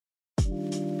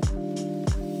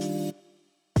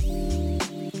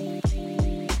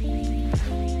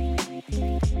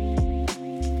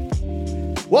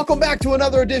Welcome back to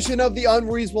another edition of the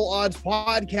Unreasonable Odds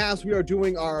podcast. We are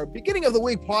doing our beginning of the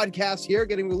week podcast here,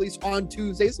 getting released on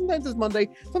Tuesday. Sometimes it's Monday,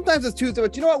 sometimes it's Tuesday.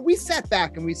 But you know what? We sat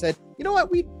back and we said, you know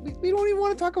what? We don't even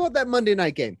want to talk about that Monday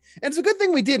night game. And it's a good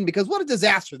thing we didn't, because what a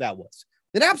disaster that was.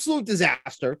 An absolute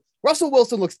disaster. Russell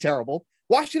Wilson looks terrible.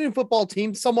 Washington football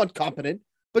team, somewhat competent,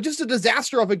 but just a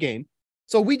disaster of a game.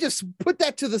 So we just put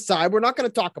that to the side. We're not going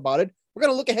to talk about it. We're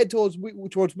going to look ahead towards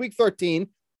week 13.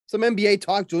 Some NBA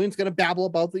talk. Julian's going to babble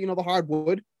about the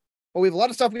hardwood, but we have a lot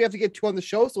of stuff we have to get to on the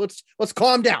show. So let's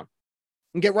calm down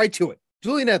and get right to it.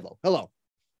 Julian Edlow, hello.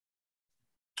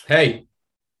 Hey,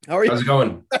 how are you? How's it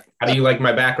going? How do you like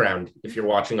my background if you're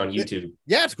watching on YouTube?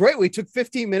 Yeah, it's great. We took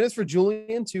 15 minutes for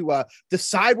Julian to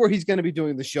decide where he's going to be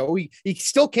doing the show. He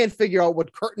still can't figure out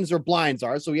what curtains or blinds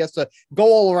are, so he has to go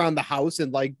all around the house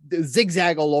and like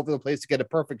zigzag all over the place to get a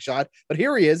perfect shot. But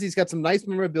here he is. He's got some nice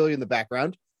memorabilia in the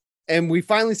background. And we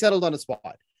finally settled on a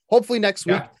spot. Hopefully next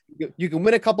week you can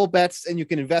win a couple bets and you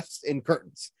can invest in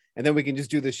curtains, and then we can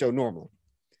just do this show normally.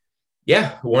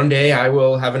 Yeah, one day I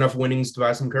will have enough winnings to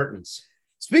buy some curtains.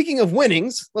 Speaking of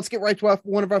winnings, let's get right to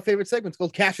one of our favorite segments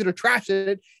called Cash It or Trash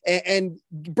It, and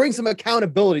bring some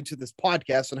accountability to this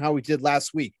podcast on how we did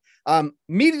last week.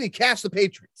 Immediately cash the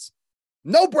Patriots.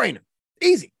 No brainer.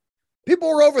 Easy. People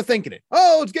were overthinking it.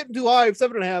 Oh, it's getting too high.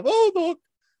 7.5. Oh, the hook.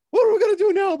 What are we going to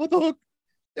do now about the hook?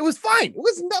 It was fine. It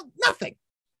was nothing.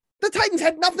 The Titans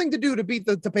had nothing to do to beat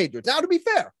the Patriots. Now, to be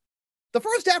fair, the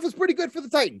first half was pretty good for the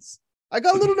Titans. I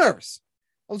got a little nervous.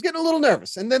 I was getting a little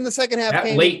nervous. And then the second half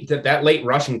that late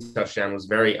rushing touchdown was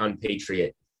very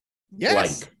unpatriot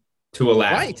yes. To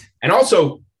allow. Right. And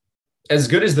also, as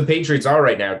good as the Patriots are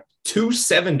right now,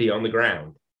 270 on the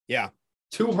ground. Yeah.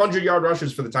 200-yard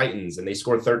rushers for the Titans, and they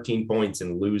score 13 points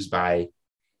and lose by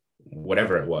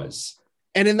whatever it was.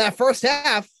 And in that first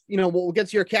half, we'll get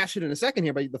to your cash it in a second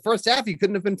here, but the first half, you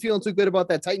couldn't have been feeling too good about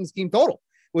that Titans team total,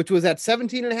 which was at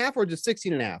 17.5 or just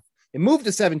 16.5. It moved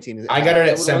to 17. I got it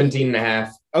at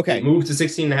 17.5. Okay. It moved to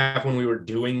 16.5 when we were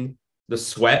doing the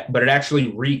sweat, but it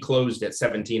actually reclosed at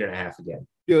 17.5 again.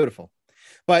 Beautiful.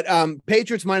 But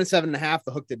Patriots minus 7.5.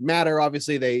 The hook didn't matter.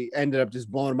 Obviously, they ended up just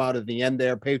blowing them out at the end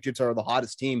there. Patriots are the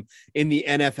hottest team in the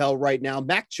NFL right now.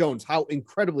 Mac Jones, how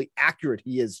incredibly accurate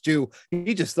he is, too.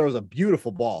 He just throws a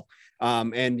beautiful ball.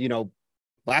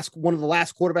 One of the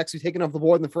last quarterbacks who's taken off the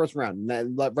board in the first round.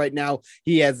 And right now,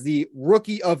 he has the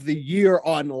rookie of the year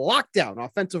on lockdown,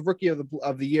 offensive rookie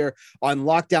of the year on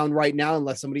lockdown right now,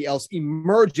 unless somebody else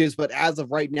emerges. But as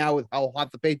of right now, with how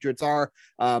hot the Patriots are,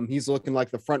 he's looking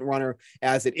like the front runner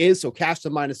as it is. So cash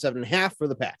the minus 7.5 for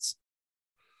the Pats.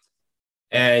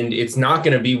 And it's not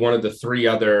going to be one of the three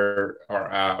other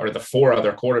or the four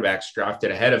other quarterbacks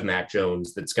drafted ahead of Mac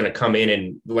Jones that's going to come in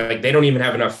and they don't even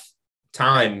have enough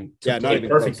time to play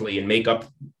perfectly and make up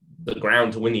the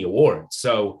ground to win the award.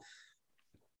 So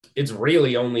it's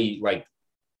really only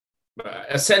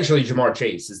essentially Jamar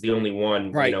Chase is the only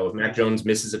one, right? If Mac Jones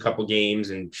misses a couple games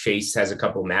and Chase has a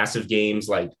couple massive games,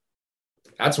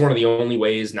 that's one of the only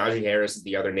ways. Najee Harris is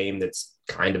the other name that's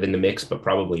kind of in the mix, but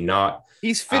probably not.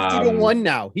 He's 50 to 1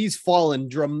 now. He's fallen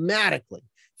dramatically.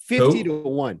 50 to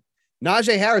 1.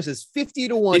 Najee Harris is 50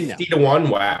 to 1 now. 50 to 1?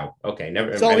 Wow. Okay.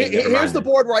 Here's the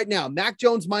board right now. Mac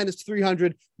Jones minus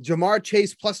 300, Jamar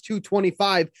Chase plus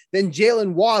 225. Then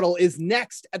Jalen Waddle is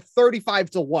next at 35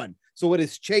 to 1. So it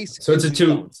is Chase. So it's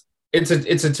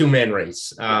a two-man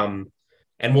race.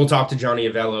 And we'll talk to Johnny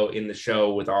Avello in the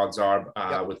show with Odds Are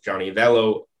with Johnny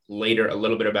Avello later, a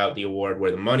little bit about the award,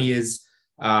 where the money is.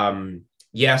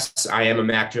 Yes, I am a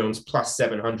Mac Jones plus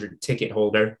 700 ticket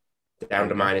holder, down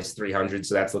to minus 300.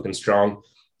 So that's looking strong.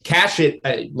 Cash it.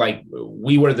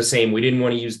 We were the same. We didn't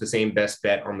want to use the same best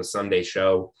bet on the Sunday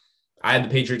show. I had the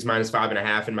Patriots minus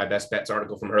 5.5 in my best bets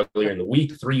article from earlier in the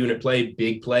week. 3-unit play,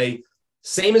 big play.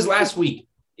 Same as last week.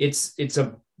 It's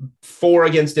a 4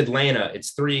 against Atlanta.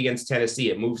 It's 3 against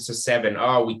Tennessee. It moves to 7.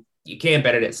 You can't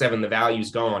bet it at 7. The value's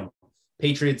gone.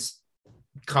 Patriots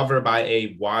cover by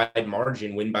a wide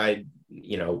margin, win by,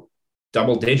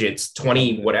 double digits,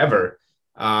 20, whatever.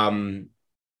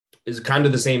 Is kind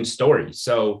of the same story.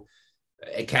 So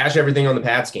cash everything on the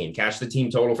Pats game, cash the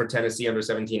team total for Tennessee under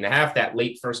 17.5. That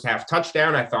late first half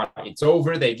touchdown, I thought it's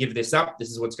over. They give this up. This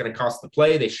is what's going to cost the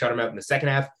play. They shut him out in the second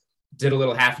half. Did a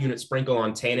little half-unit sprinkle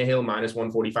on Tannehill, minus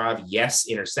 145. Yes,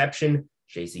 interception.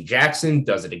 J.C. Jackson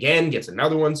does it again, gets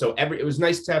another one. So it was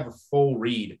nice to have a full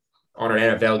read on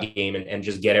an NFL game and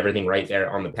just get everything right there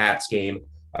on the Pats game.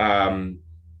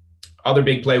 Other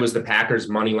big play was the Packers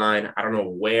money line. I don't know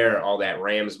where all that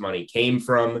Rams money came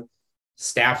from.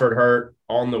 Stafford hurt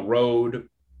on the road.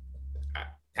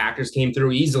 Packers came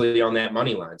through easily on that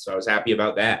money line. So I was happy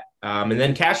about that. And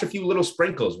then cash a few little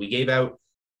sprinkles. We gave out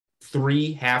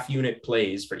 3 half-unit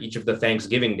plays for each of the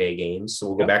Thanksgiving Day games. So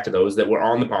we'll go back to those that were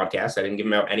on the podcast. I didn't give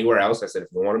them out anywhere else. I said, if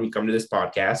you want them, you come to this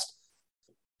podcast.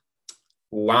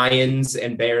 Lions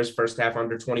and Bears first half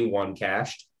under 21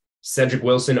 cashed. Cedric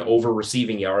Wilson over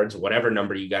receiving yards, whatever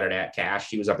number you got it at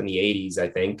cashed. He was up in the 80s, I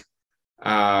think.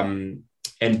 And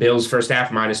Bills first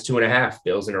half -2.5.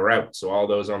 Bills in a rout. So all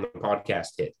those on the podcast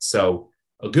hit. So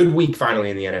a good week finally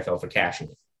in the NFL for cashing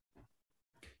it.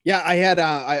 Yeah, I had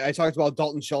I talked about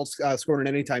Dalton Schultz scoring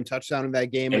an anytime touchdown in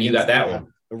that game. And you got that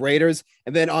one. The Raiders.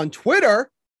 And then on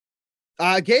Twitter,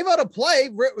 gave out a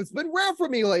play. It's been rare for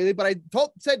me lately, but I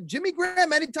said Jimmy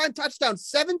Graham anytime touchdown,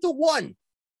 7-1.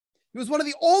 He was one of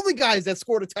the only guys that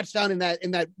scored a touchdown in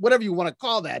that whatever you want to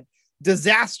call that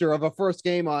disaster of a first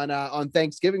game on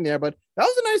Thanksgiving there. But that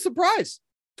was a nice surprise.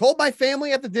 Told my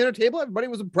family at the dinner table, everybody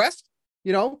was impressed.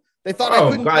 You know, they thought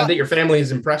I'm glad that your family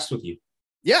is impressed with you.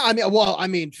 Yeah, I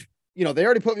mean, you know, they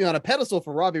already put me on a pedestal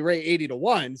for Robbie Ray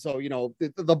 80-1. So, you know,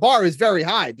 the bar is very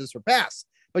high to surpass.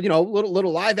 But, you know,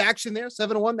 little live action there,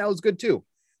 7-1, that was good too.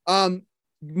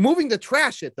 Moving to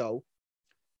trash it though,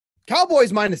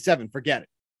 Cowboys -7, forget it.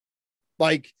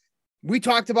 Like we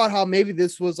talked about how maybe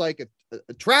this was like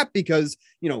a trap because,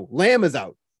 you know, Lamb is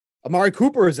out, Amari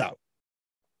Cooper is out,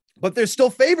 but they're still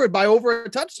favored by over a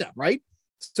touchdown, right?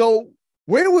 So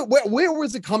where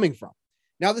was it coming from?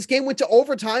 Now, this game went to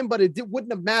overtime, but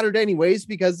wouldn't have mattered anyways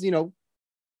because, you know,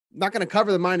 not going to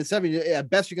cover the -7.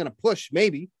 At best, you're going to push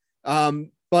maybe.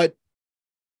 But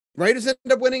Raiders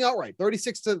ended up winning outright,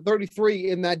 36-33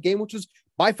 in that game, which was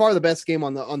by far the best game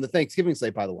on the Thanksgiving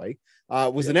slate, by the way.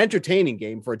 It was an entertaining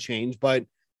game for a change, but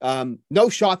no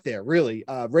shot there, really.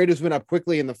 Raiders went up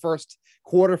quickly in the first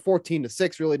quarter,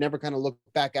 14-6, really never kind of looked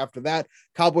back after that.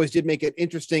 Cowboys did make it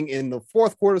interesting in the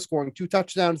fourth quarter, scoring 2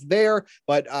 touchdowns there,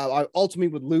 but ultimately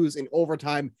would lose in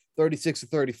overtime,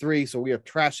 36-33. So we are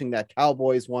trashing that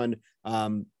Cowboys one.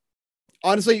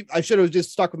 Honestly, I should have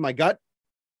just stuck with my gut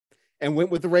and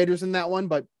went with the Raiders in that one,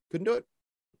 but couldn't do it.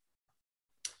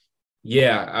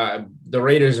 Yeah, the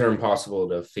Raiders are impossible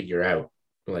to figure out,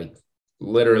 like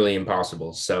literally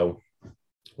impossible. So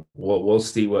we'll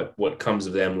see what comes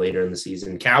of them later in the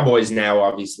season. Cowboys now,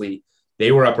 obviously,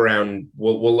 they were up around,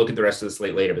 we'll look at the rest of the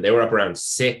slate later, but they were up around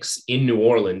 6 in New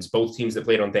Orleans. Both teams that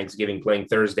played on Thanksgiving playing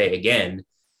Thursday again.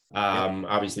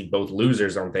 Obviously both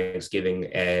losers on Thanksgiving,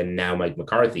 and now Mike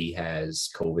McCarthy has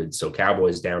COVID. So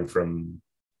Cowboys down from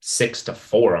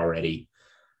 6-4 already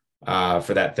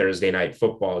for that Thursday night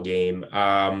football game.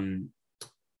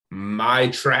 My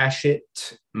trash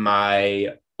it,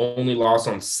 my only loss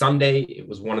on Sunday, it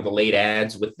was one of the late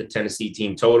ads with the Tennessee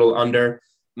team total under.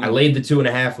 I laid the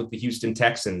 2.5 with the Houston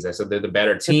Texans. I said they're the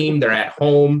better team. They're at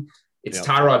home. It's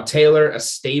Tyrod Taylor, a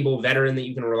stable veteran that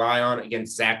you can rely on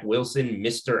against Zach Wilson,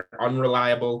 Mr.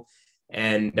 Unreliable.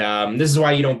 And this is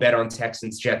why you don't bet on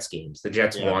Texans-Jets games. The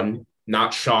Jets won.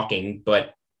 Not shocking,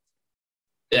 but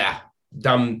yeah,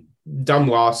 dumb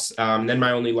loss. Then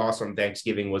my only loss on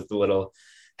Thanksgiving was the little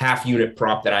half-unit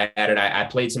prop that I added. I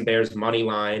played some Bears money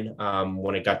line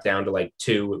when it got down to like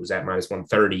 2. It was at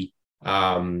 -130.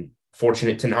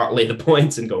 Fortunate to not lay the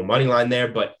points and go money line there,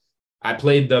 but I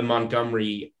played the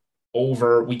Montgomery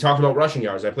over. We talked about rushing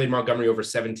yards. I played Montgomery over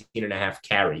 17.5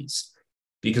 carries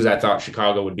because I thought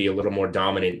Chicago would be a little more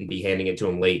dominant and be handing it to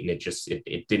him late, and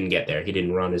it didn't get there. He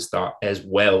didn't run as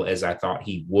well as I thought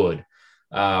he would.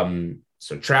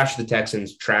 So trash the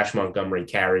Texans, trash Montgomery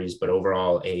carries, but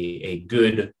overall a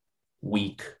good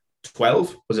week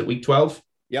 12. Was it week 12?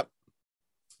 Yep.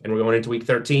 And we're going into week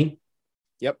 13?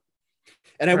 Yep.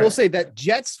 And I will say that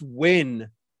Jets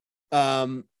win,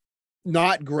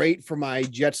 not great for my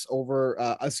Jets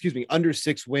under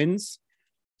 6 wins.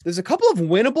 There's a couple of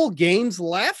winnable games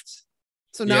left.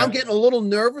 So now I'm getting a little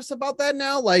nervous about that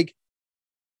now. Like,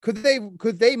 could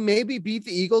they maybe beat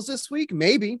the Eagles this week?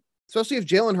 Maybe. Especially if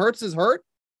Jalen Hurts is hurt.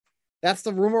 That's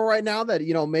the rumor right now that,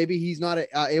 you know, maybe he's not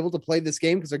able to play this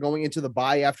game because they're going into the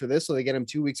bye after this. So they get him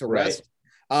 2 weeks of rest.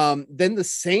 Then the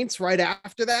Saints right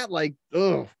after that, like,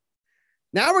 ugh.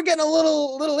 Now we're getting a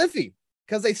little iffy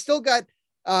because they still got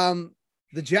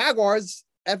the Jaguars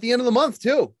at the end of the month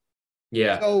too.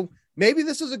 Yeah. So maybe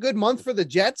this is a good month for the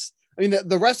Jets. I mean,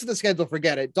 the rest of the schedule,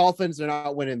 forget it. Dolphins are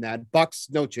not winning that. Bucks,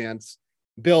 no chance.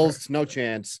 Bills, no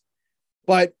chance.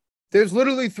 But there's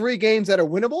literally 3 games that are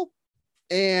winnable,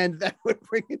 and that would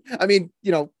bring it. I mean,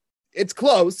 you know, it's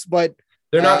close, but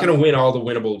they're not going to win all the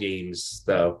winnable games,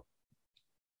 though.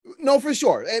 No, for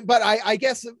sure. But I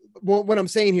guess what I'm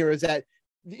saying here is that,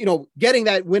 you know, getting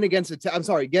that win against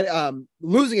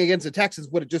losing against the Texans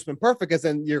would have just been perfect, because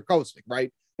then you're coasting, right?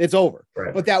 It's over.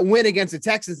 Right. But that win against the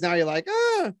Texans, now you're like,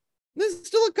 there's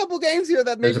still a couple games here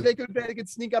that maybe they could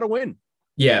sneak out a win.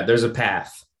 Yeah, there's a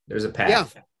path. There's a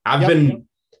path. Yeah. I've Yep. been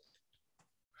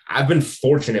I've been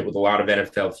fortunate with a lot of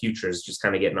NFL futures, just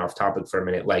kind of getting off topic for a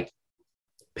minute. Like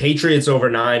Patriots over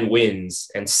 9 wins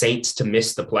and Saints to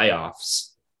miss the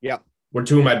playoffs Yep. were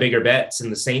two of my bigger bets,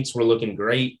 and the Saints were looking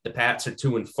great. The Pats are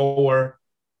 2-4,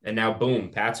 and now boom,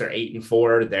 Pats are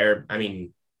 8-4. They're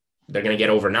going to get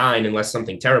over 9 unless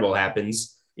something terrible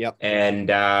happens. Yep. And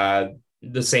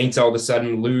the Saints all of a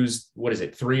sudden lose,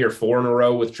 3 or 4 in a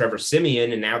row with Trevor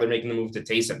Siemian, and now they're making the move to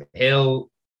Taysom Hill.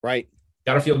 Right.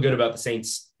 Got to feel good about the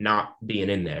Saints not being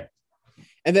in there.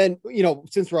 And then,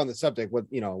 since we're on the subject, what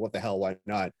the hell, why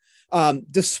not?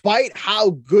 Despite how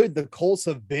good the Colts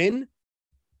have been,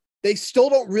 they still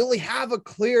don't really have a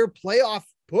clear playoff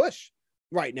push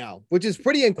right now, which is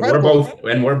pretty incredible.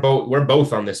 We're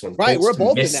both on this one. Right, Colts we're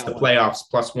both missed in that the one. playoffs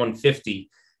plus 150,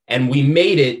 and we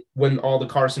made it when all the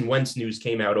Carson Wentz news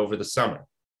came out over the summer.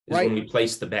 Right. When we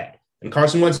placed the bet, and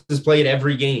Carson Wentz has played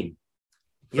every game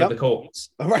for the Colts.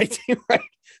 Right, right.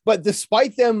 But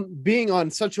despite them being on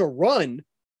such a run,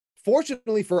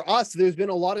 fortunately for us, there's been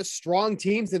a lot of strong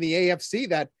teams in the AFC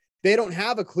that they don't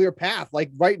have a clear path.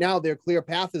 Like right now, their clear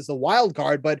path is the wild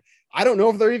card, but I don't know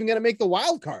if they're even going to make the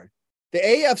wild card. The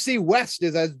AFC West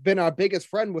has been our biggest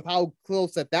friend with how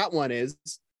close that one is.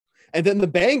 And then the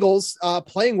Bengals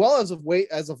playing well as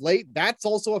of late. That's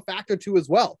also a factor too, as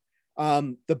well.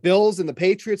 The Bills and the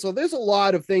Patriots. So there's a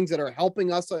lot of things that are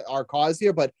helping us, our cause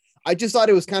here, but I just thought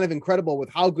it was kind of incredible with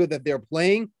how good that they're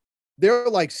playing. They're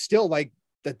still the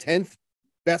 10th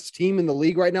best team in the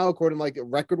league right now, according to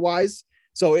record wise.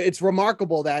 So it's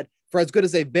remarkable that for as good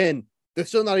as they've been, they're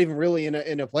still not even really in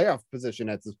a playoff position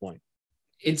at this point.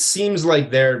 It seems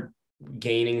like they're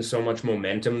gaining so much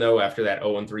momentum though after that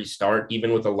 0-3 start,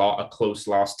 even with a close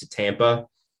loss to Tampa.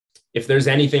 If there's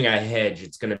anything I hedge,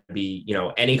 it's going to be,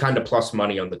 any kind of plus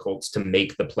money on the Colts to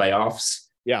make the playoffs.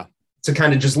 Yeah. To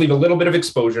kind of just leave a little bit of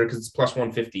exposure because it's plus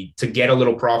 150 to get a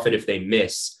little profit if they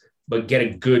miss, but get a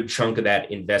good chunk of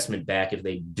that investment back if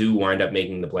they do wind up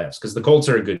making the playoffs. Because the Colts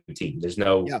are a good team. There's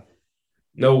no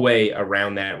way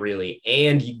around that, really.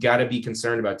 And you got to be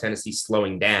concerned about Tennessee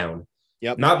slowing down.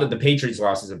 Yep. Not that the Patriots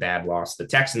loss is a bad loss. The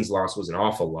Texans loss was an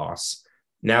awful loss.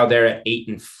 Now they're at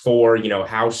 8-4.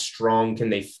 How strong can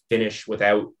they finish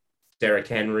without Derrick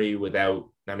Henry,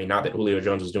 not that Julio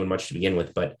Jones was doing much to begin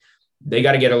with, but they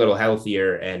got to get a little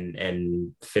healthier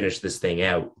and finish this thing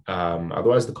out.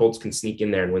 Otherwise, the Colts can sneak in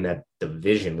there and win that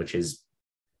division, which is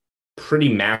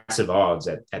pretty massive odds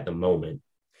at the moment.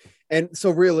 And so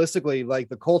realistically,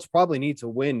 the Colts probably need to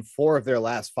win 4 of their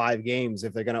last 5 games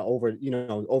if they're going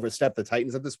to overstep the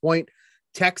Titans at this point.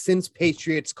 Texans,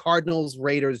 Patriots, Cardinals,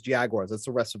 Raiders, Jaguars. That's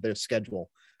the rest of their schedule.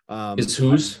 Is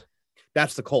whose?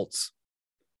 That's the Colts.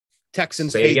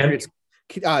 Texans, Say Patriots.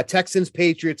 Texans,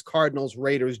 Patriots, Cardinals,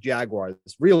 Raiders, Jaguars.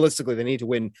 Realistically, they need to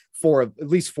win at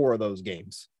least 4 of those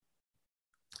games.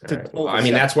 Right. Well,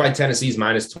 that's why Tennessee's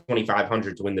minus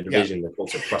 2,500 to win the division. Yeah. The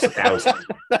Colts are plus 1,000.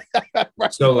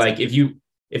 Right. So,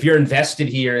 if you're invested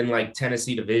here in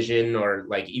Tennessee division or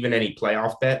even any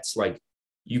playoff bets,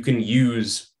 you can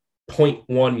use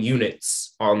 0.1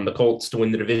 units on the Colts to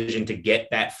win the division to get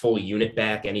that full unit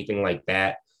back. Anything like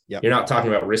that. Yep. You're not talking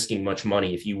about risking much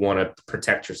money if you want to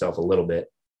protect yourself a little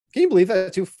bit. Can you believe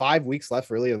that? 5 weeks left,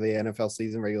 really, of the NFL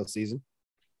season, regular season.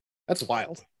 That's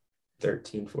wild.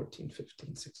 13, 14,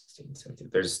 15, 16, 17.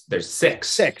 There's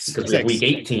 6 because we have week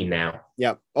 18 now.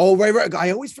 Yep. Oh, right.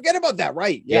 I always forget about that.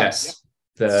 Right. Yeah. Yes.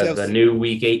 Yep. The new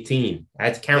week 18. I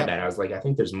had to count that. I was I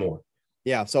think there's more.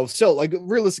 Yeah. So still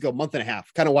realistically a month and a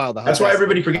half, kind of wild. That's why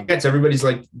everybody forgets. Everybody's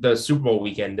the Super Bowl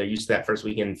weekend. They're used to that first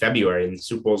weekend in February, and the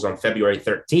Super Bowl's on February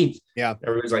 13th. Yeah.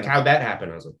 Everybody's how'd that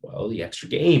happen? I was well, the extra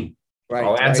game. Right.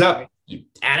 All adds up. You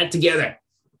add it together.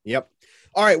 Yep.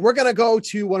 All right, we're going to go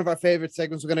to one of our favorite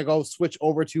segments. We're going to go switch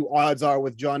over to Odds Are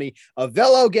with Johnny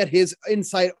Avello, get his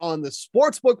insight on the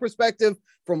sportsbook perspective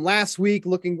from last week,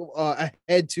 looking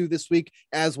ahead to this week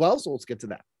as well. So let's get to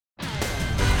that.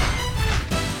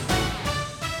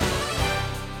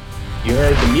 You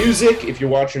heard the music. If you're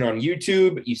watching on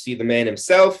YouTube, you see the man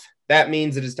himself. That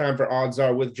means it is time for Odds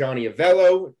Are with Johnny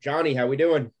Avello. Johnny, how we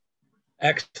doing?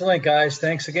 Excellent, guys.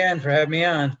 Thanks again for having me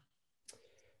on.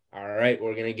 All right,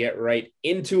 we're going to get right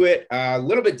into it. A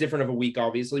little bit different of a week,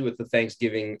 obviously, with the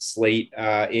Thanksgiving slate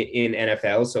in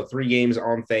NFL. So 3 games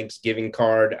on Thanksgiving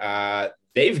card.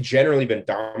 They've generally been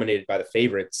dominated by the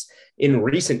favorites in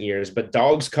recent years, but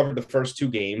dogs covered the first 2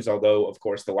 games, although, of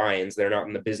course, the Lions, they're not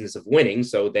in the business of winning,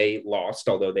 so they lost,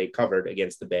 although they covered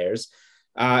against the Bears.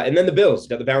 And then the Bills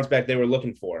got the bounce back they were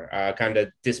looking for, kind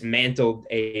of dismantled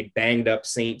a banged-up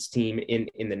Saints team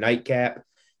in the nightcap.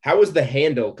 How was the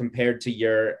handle compared to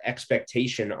your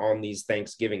expectation on these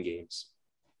Thanksgiving games?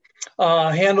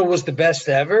 Handle was the best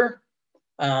ever.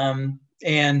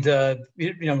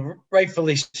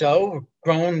 Rightfully so. We're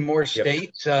growing more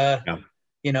states, but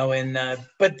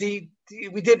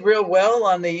we did real well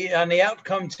on the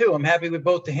outcome too. I'm happy with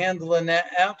both the handle and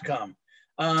that outcome.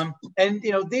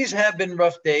 These have been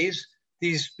rough days.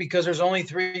 Because there's only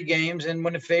 3 games, and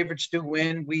when the favorites do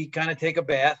win, we kind of take a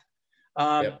bath.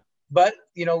 But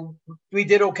we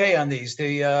did okay on these.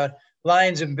 The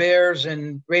Lions and Bears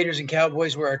and Raiders and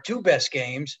Cowboys were our 2 best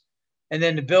games, and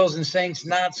then the Bills and Saints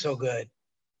not so good.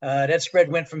 That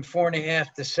spread went from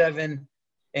 4.5 to 7,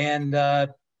 and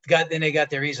then they got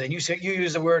there easily. And you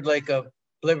used the word like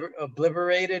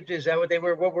obliterated. Is that what they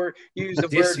were? What were you used the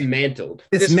dismantled.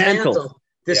 Word? Dismantled.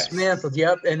 Dismantled.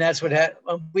 Yes. Yep. And that's what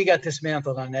we got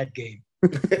dismantled on that game.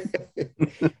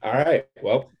 All right.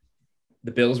 Well, the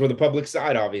Bills were the public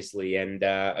side, obviously, and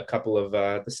a couple of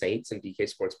the Saints and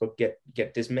DK Sportsbook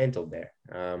get dismantled there.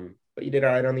 But you did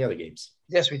all right on the other games.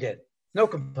 Yes, we did. No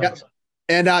complaints.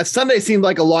 Yep. And Sunday seemed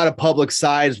like a lot of public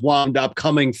sides wound up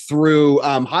coming through.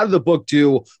 How did the book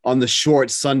do on the short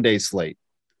Sunday slate?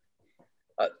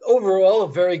 Overall,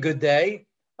 a very good day.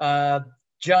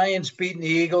 Giants beating the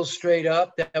Eagles straight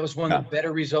up. That was one of the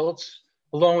better results,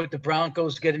 along with the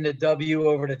Broncos getting the W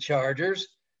over the Chargers.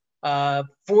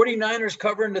 49ers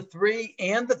covering the 3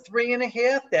 and the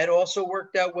 3.5. That also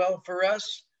worked out well for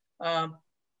us.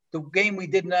 The game we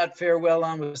did not fare well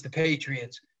on was the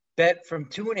Patriots. Bet from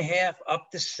 2.5 up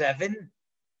to 7.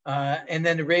 And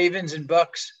then the Ravens and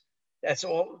Bucks, that's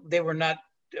all. They were not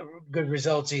good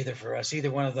results either for us,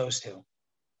 either one of those two.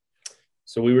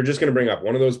 So we were just going to bring up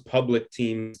one of those public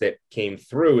teams that came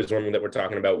through is one that we're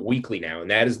talking about weekly now, and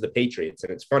that is the Patriots.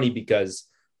 And it's funny because,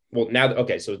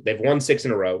 so they've won 6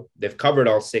 in a row. They've covered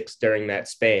all 6 during that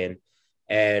span.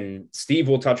 And Steve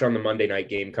will touch on the Monday night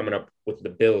game coming up with the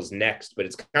Bills next. But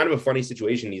it's kind of a funny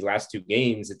situation, these last 2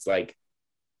 games. It's like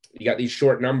you got these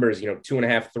short numbers,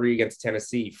 2.5, 3 against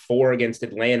Tennessee, 4 against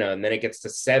Atlanta, and then it gets to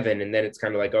 7. And then it's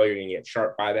kind of like, oh, you're going to get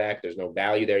sharp buyback. There's no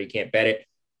value there. You can't bet it.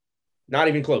 Not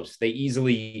even close. They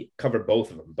easily covered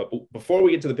both of them. But before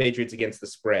we get to the Patriots against the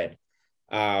spread,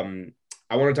 I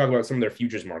want to talk about some of their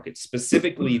futures markets,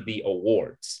 specifically the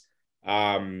awards,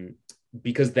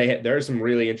 because there are some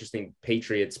really interesting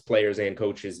Patriots players and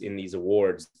coaches in these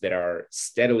awards that are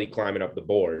steadily climbing up the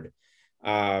board.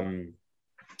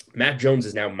 Mac Jones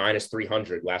is now minus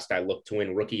 300. Last I looked, to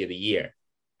win Rookie of the Year.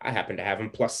 I happen to have him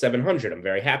plus 700. I'm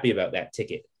very happy about that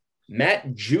ticket.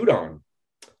 Matt Judon.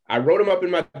 I wrote him up in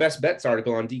my best bets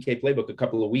article on DK Playbook a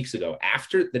couple of weeks ago.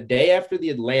 The day after the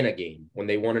Atlanta game, when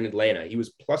they won in Atlanta, he was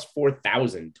plus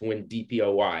 4,000 to win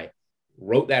DPOY.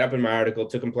 Wrote that up in my article,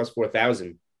 took him plus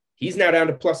 4,000. He's now down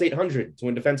to plus 800 to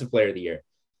win Defensive Player of the Year.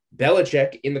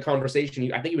 Belichick in the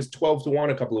conversation, I think he was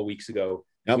 12-1 a couple of weeks ago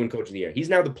to win Coach of the Year. He's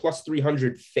now the plus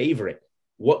 300 favorite.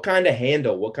 What kind of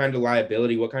handle, what kind of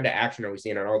liability, what kind of action are we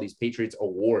seeing on all these Patriots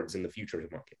awards in the futures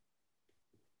market?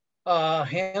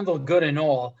 Handle good and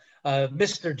all.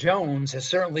 Mr. Jones has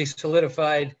certainly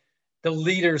solidified the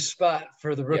leader spot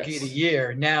for the Rookie of the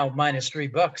Year. Now minus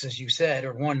 $3, as you said,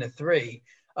 or 1 to 3.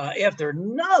 After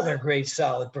another great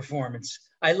solid performance.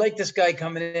 I like this guy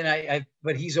coming in,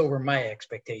 but he's over my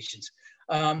expectations.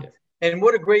 And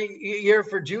what a great year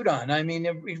for Judon. I mean,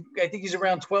 I think he's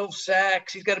around 12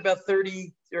 sacks. He's got about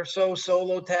 30 or so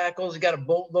solo tackles. He's got a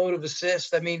boatload of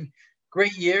assists. I mean,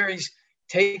 great year. He's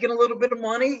taking a little bit of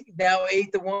money, now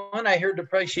 8-1. I heard the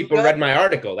price. People read my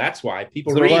article. That's why.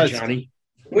 People read, Johnny.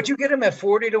 Would you get him at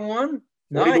 40-1?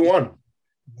 40-1.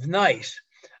 Nice.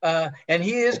 And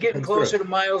he is getting closer to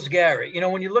Myles Garrett.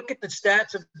 When you look at the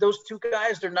stats of those 2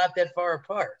 guys, they're not that far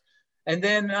apart. And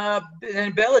then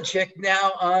Belichick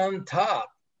now on top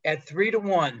at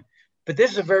 3-1. But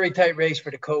this is a very tight race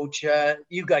for the coach.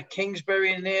 You got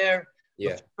Kingsbury in there.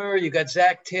 Yeah. You got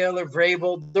Zach Taylor,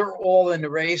 Vrabel. They're all in the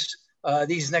race.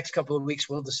 These next couple of weeks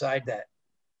will decide that.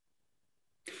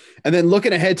 And then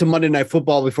looking ahead to Monday Night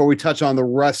Football before we touch on the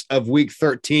rest of Week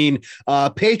 13,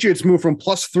 Patriots move from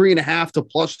plus 3.5 to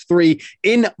plus 3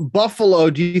 in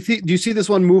Buffalo. Do you see this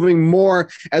one moving more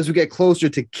as we get closer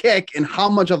to kick, and how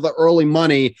much of the early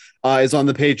money is on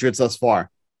the Patriots thus far?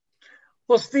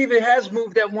 Well, Steve, it has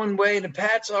moved that one way. The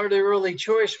Pats are the early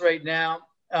choice right now.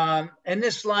 And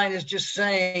this line is just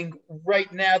saying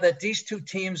right now that these 2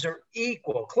 teams are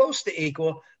equal, close to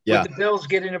equal, with the Bills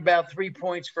getting about 3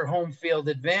 points for home field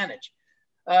advantage.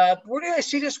 Where do I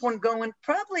see this one going?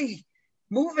 Probably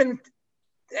moving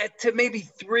to maybe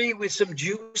 3 with some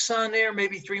juice on there,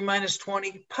 maybe 3 minus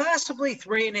 20, possibly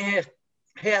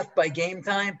 3.5 by game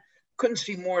time. Couldn't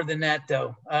see more than that,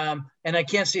 though. And I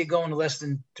can't see it going to less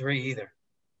than 3 either.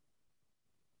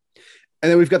 And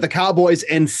then we've got the Cowboys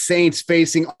and Saints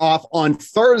facing off on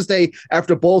Thursday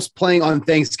after both playing on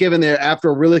Thanksgiving there after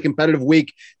a really competitive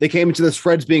week. They came into the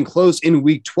spreads being close in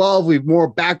week 12. We've more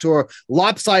back to a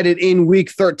lopsided in week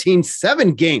 13,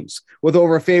 7 games with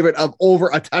over a favorite of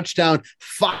over a touchdown.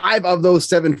 5 of those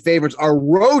 7 favorites are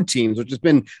road teams, which has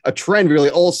been a trend really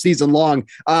all season long.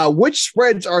 Which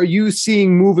spreads are you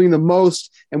seeing moving the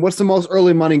most, and what's the most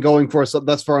early money going for us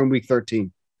thus far in week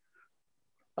 13?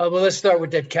 Well, let's start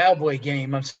with that Cowboy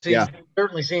game. I'm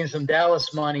certainly seeing some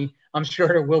Dallas money. I'm sure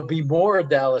there will be more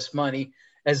Dallas money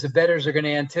as the bettors are going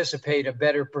to anticipate a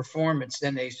better performance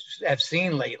than they have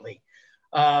seen lately.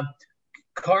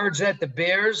 Cards at the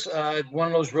Bears, one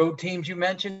of those road teams you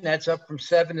mentioned, that's up from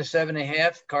 7 to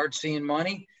 7.5. Cards seeing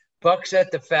money. Bucks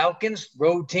at the Falcons,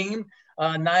 road team,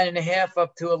 9.5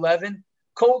 up to 11.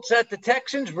 Colts at the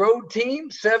Texans, road team,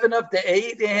 7 up to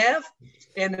 8.5.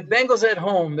 And the Bengals at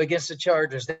home against the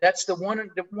Chargers. That's the one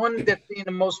that's being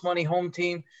the most money home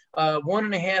team.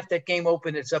 1.5 that game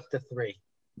open, it's up to 3.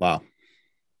 Wow.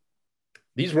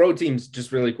 These road teams,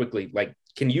 just really quickly, like,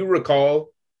 can you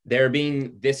recall there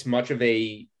being this much of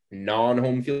a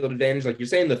non-home field advantage? Like, you're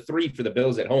saying the 3 for the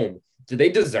Bills at home. Do they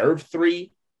deserve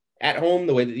 3 at home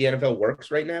the way that the NFL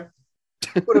works right now?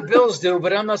 Well, the Bills do,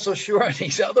 but I'm not so sure on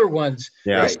these other ones.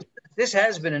 Yeah. This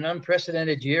has been an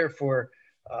unprecedented year for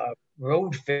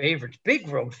road favorites, big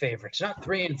road favorites, not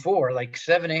 3 and 4, like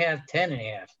 7.5,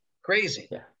 10.5. Crazy.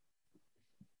 Yeah.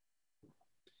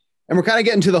 And we're kind of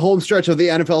getting to the home stretch of the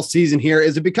NFL season here.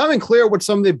 Is it becoming clear what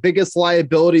some of the biggest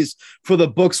liabilities for the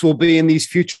books will be in these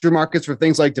future markets for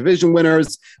things like division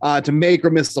winners, to make or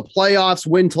miss the playoffs,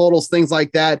 win totals, things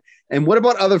like that? And what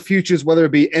about other futures, whether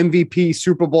it be MVP,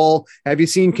 Super Bowl? Have you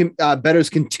seen bettors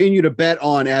continue to bet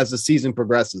on as the season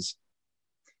progresses?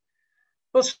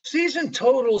 Well, season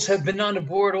totals have been on the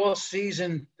board all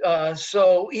season.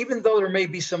 So even though there may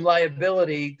be some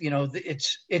liability,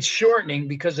 it's shortening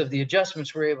because of the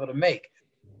adjustments we're able to make.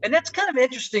 And that's kind of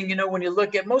interesting, when you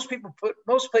look at most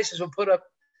places will put up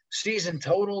season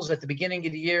totals at the beginning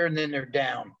of the year and then they're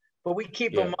down. But we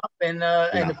keep them up and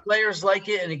the players like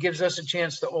it, and it gives us a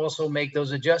chance to also make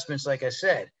those adjustments, like I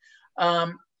said.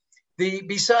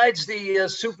 Besides the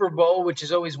Super Bowl, which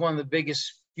is always one of the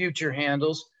biggest future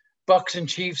handles, Bucks and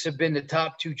Chiefs have been the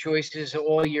top 2 choices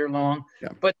all year long. Yeah.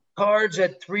 But cards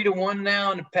at 3 to 1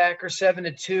 now, and the Packers 7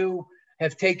 to 2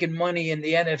 have taken money in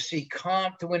the NFC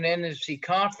comp to win the NFC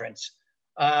conference.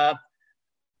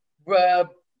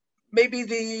 Maybe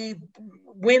the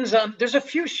wins on – there's a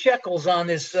few shekels on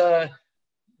this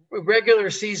regular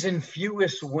season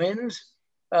fewest wins,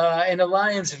 and the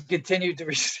Lions have continued to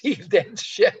receive them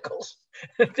shekels.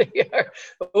 They are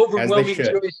overwhelming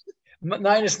choice.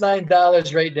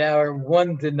 -$9 right now, or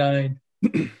 1 to 9.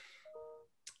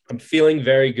 I'm feeling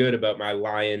very good about my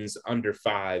Lions under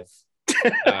 5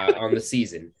 on the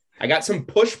season. I got some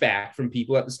pushback from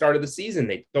people at the start of the season.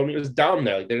 They told me it was dumb.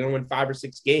 They're going to win 5 or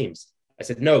 6 games. I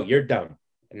said, no, you're dumb.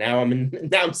 And now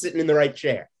I'm sitting in the right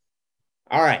chair.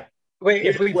 All right. Wait,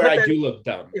 if we do look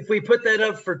dumb. If we put that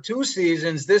up for 2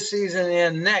 seasons, this season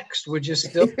and next, would you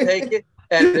still take it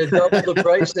at double the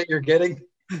price that you're getting?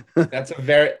 That's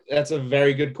a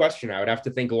very good question. I would have to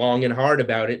think long and hard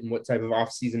about it and what type of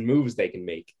off-season moves they can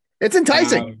make. It's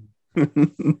enticing.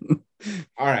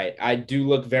 All right. I do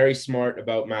look very smart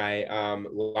about my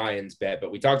Lions bet,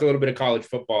 but we talked a little bit of college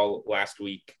football last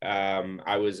week.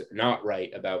 I was not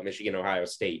right about Michigan, Ohio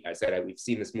State. I said we've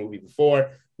seen this movie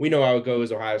before. We know how it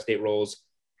goes. Ohio State rolls.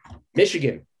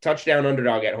 Michigan, touchdown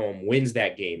underdog at home, wins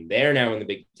that game. They're now in the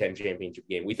Big Ten championship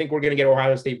game. We think we're going to get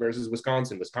Ohio State versus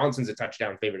Wisconsin. Wisconsin's a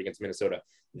touchdown favorite against Minnesota.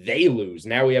 They lose.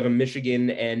 Now we have a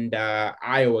Michigan and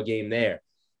Iowa game there.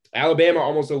 Alabama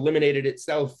almost eliminated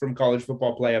itself from college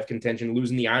football playoff contention,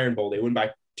 losing the Iron Bowl. They win by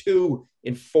 2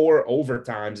 in 4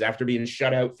 overtimes after being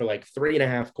shut out for like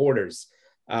 3.5 quarters.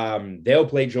 They'll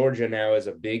play Georgia now as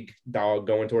a big dog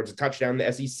going towards a touchdown in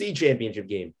the SEC championship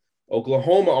game.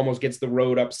 Oklahoma almost gets the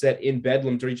road upset in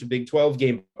Bedlam to reach a Big 12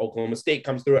 game. Oklahoma State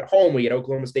comes through at home. We get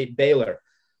Oklahoma State Baylor.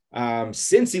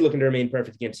 Cincy looking to remain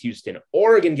perfect against Houston.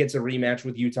 Oregon gets a rematch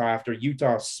with Utah after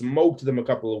Utah smoked them a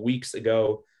couple of weeks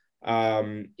ago.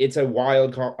 It's a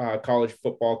wild college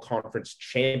football conference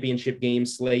championship game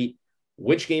slate.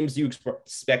 Which games do you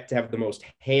expect to have the most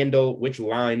handle? Which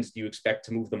lines do you expect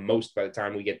to move the most by the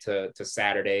time we get to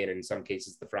Saturday and in some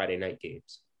cases the Friday night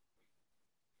games?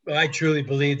 Well, I truly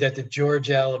believe that the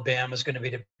Georgia-Alabama is going to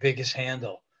be the biggest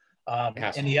handle. And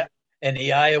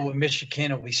the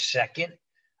Iowa-Michigan will be second.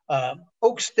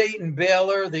 Oak State and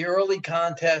Baylor, the early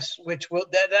contest,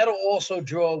 that'll also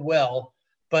draw well.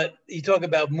 But you talk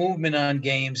about movement on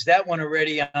games. That one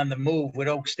already on the move with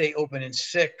Oak State opening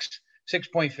 6.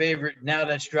 6-point favorite. Now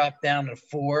that's dropped down to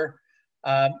 4.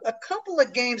 A couple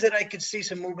of games that I could see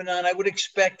some movement on. I would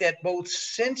expect that both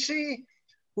Cincy,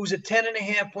 who's a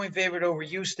 10.5-point favorite over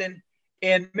Houston,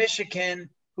 and Michigan,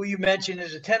 who you mentioned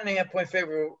is a 10.5-point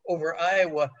favorite over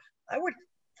Iowa. I would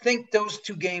think those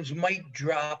two games might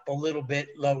drop a little bit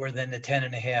lower than the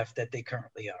 10.5 that they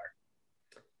currently are.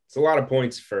 It's a lot of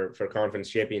points for conference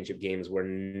championship games where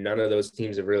none of those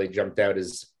teams have really jumped out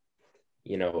as,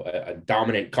 a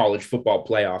dominant college football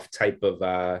playoff type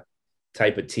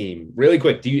of team. Really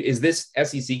quick, is this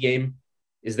SEC game,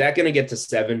 is that going to get to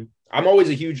 7? I'm a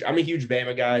huge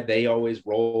Bama guy. They always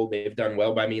roll. They've done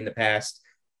well by me in the past.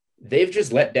 They've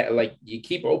just let down, like, you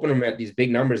keep opening them at these big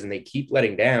numbers and they keep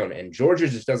letting down, and Georgia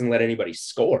just doesn't let anybody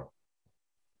score.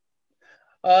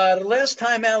 The last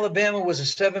time Alabama was a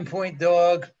 7-point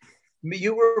dog,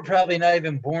 you were probably not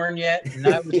even born yet, and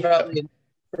I was probably in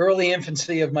early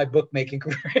infancy of my bookmaking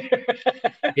career.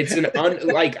 It's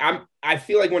I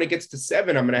feel like when it gets to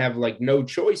 7, I'm going to have like no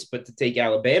choice but to take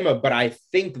Alabama, but I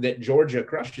think that Georgia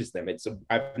crushes them.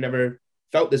 I've never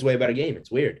felt this way about a game.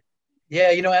 It's weird.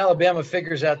 Yeah, Alabama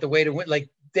figures out the way to win. Like,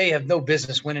 they have no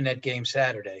business winning that game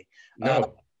Saturday.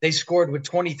 No. They scored with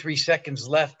 23 seconds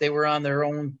left. They were on their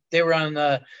own. They were on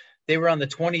the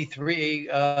 23.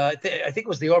 I think it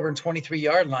was the Auburn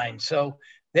 23-yard line. So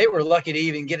they were lucky to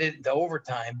even get it into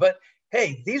overtime. But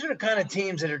hey, these are the kind of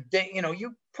teams that are,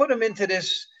 you put them into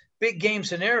this big game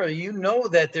scenario,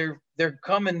 that they're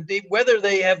coming, whether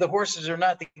they have the horses or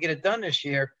not to get it done this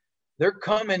year, they're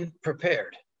coming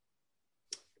prepared.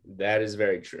 That is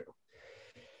very true.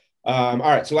 All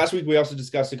right. So last week we also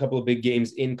discussed a couple of big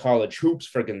games in college hoops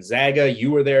for Gonzaga.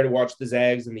 You were there to watch the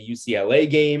Zags in the UCLA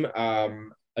game.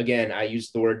 Again, I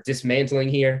used the word dismantling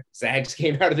here. Zags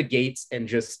came out of the gates and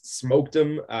just smoked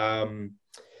them.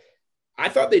 I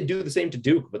thought they'd do the same to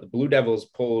Duke, but the Blue Devils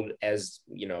pulled as,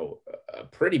 a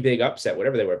pretty big upset,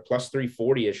 whatever they were, plus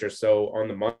 340-ish or so on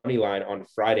the money line on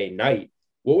Friday night.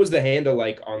 What was the handle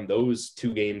like on those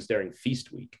two games during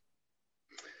Feast Week?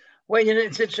 Well,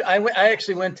 I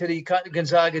actually went to the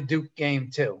Gonzaga Duke game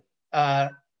too.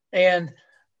 And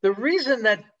the reason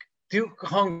that Duke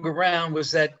hung around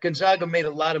was that Gonzaga made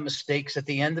a lot of mistakes at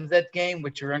the end of that game,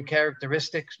 which are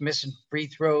uncharacteristic, missing free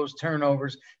throws,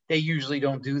 turnovers. They usually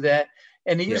don't do that.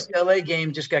 And the UCLA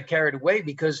game just got carried away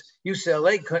because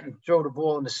UCLA couldn't throw the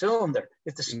ball in the cylinder.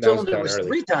 If the cylinder was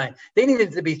 3 times, they needed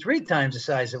it to be 3 times the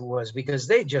size it was because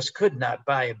they just could not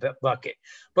buy a bucket.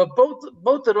 But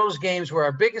both of those games were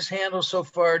our biggest handles so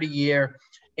far of the year.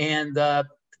 And,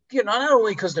 not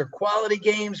only because they're quality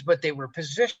games, but they were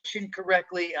positioned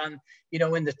correctly on,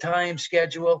 in the time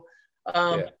schedule.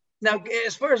 Now,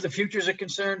 as far as the futures are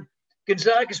concerned,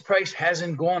 Gonzaga's price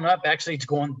hasn't gone up. Actually, it's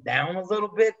gone down a little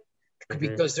bit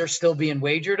because they're still being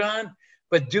wagered on.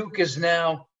 But Duke is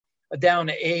now down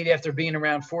to 8 after being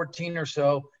around 14 or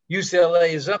so.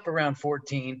 UCLA is up around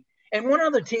 14. And one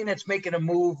other team that's making a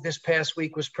move this past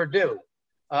week was Purdue.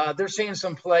 They're seeing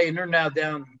some play, and they're now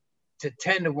down to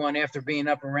 10-1 after being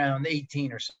up around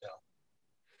 18 or so.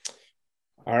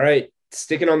 All right.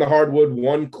 Sticking on the hardwood,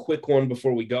 one quick one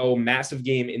before we go. Massive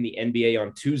game in the NBA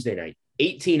on Tuesday night.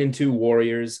 18-2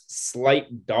 Warriors,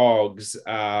 slight dogs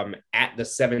at the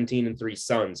 17-3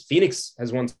 Suns. Phoenix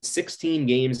has won 16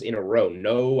 games in a row.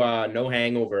 No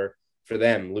hangover for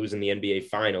them losing the NBA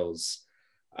Finals.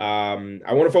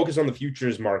 I want to focus on the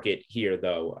futures market here,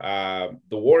 though.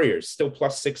 The Warriors still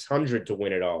plus 600 to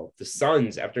win it all. The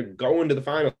Suns, after going to the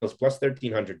finals, plus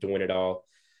 1,300 to win it all.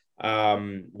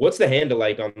 What's the handle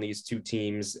like on these two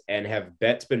teams, and have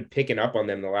bets been picking up on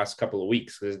them the last couple of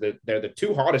weeks? Because they're the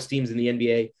two hottest teams in the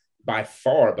NBA by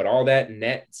far, but all that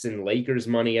Nets and Lakers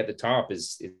money at the top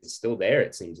is still there,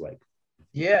 it seems like.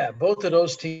 Yeah, both of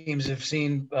those teams have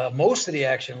seen most of the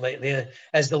action lately,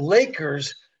 as the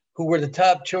Lakers, who were the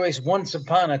top choice once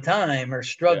upon a time, are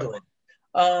struggling.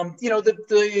 Yeah.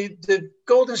 The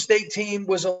Golden State team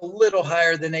was a little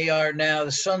higher than they are now.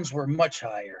 The Suns were much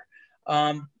higher.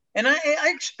 And I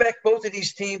expect both of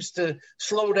these teams to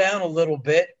slow down a little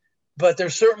bit, but they're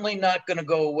certainly not going to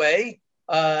go away.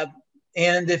 And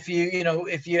if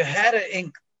you had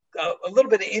a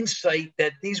little bit of insight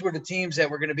that these were the teams that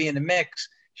were going to be in the mix,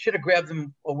 should have grabbed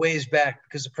them a ways back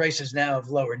because the prices now have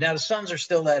lowered. Now the Suns are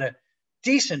still at a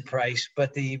decent price,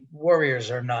 but the Warriors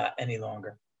are not any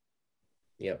longer.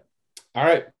 Yep. All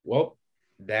right. Well,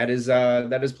 that is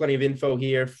plenty of info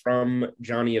here from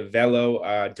Johnny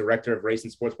Avello, Director of Race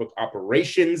and Sportsbook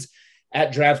Operations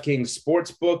at DraftKings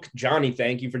Sportsbook. Johnny,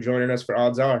 thank you for joining us for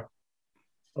Odds Are.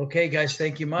 Okay, guys.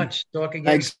 Thank you much. Talk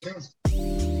again soon.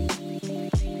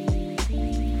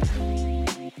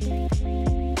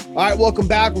 All right, welcome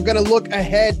back. We're going to look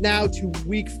ahead now to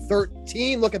week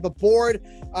 13. Look at the board.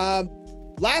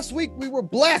 Last week, we were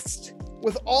blessed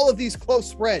with all of these close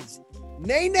spreads.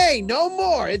 Nay, no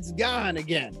more. It's gone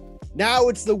again. Now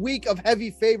it's the week of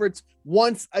heavy favorites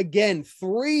once again.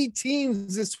 3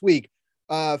 teams this week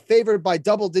favored by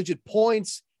double-digit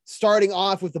points, starting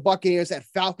off with the Buccaneers at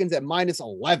Falcons at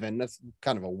 -11. That's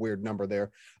kind of a weird number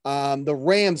there. The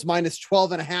Rams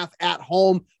 -12.5 at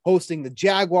home, hosting the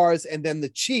Jaguars, and then the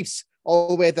Chiefs all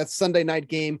the way at that Sunday night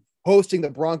game, hosting the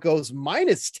Broncos,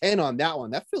 -10 on that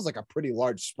one. That feels like a pretty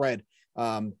large spread.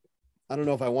 I don't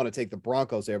know if I want to take the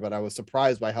Broncos there, but I was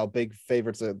surprised by how big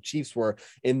favorites the Chiefs were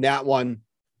in that one.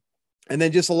 And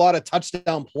then just a lot of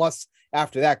touchdown plus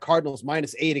after that. Cardinals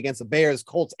 -8 against the Bears,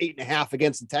 Colts 8.5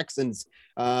 against the Texans.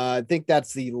 I think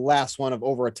that's the last one of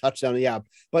over a touchdown. Yeah.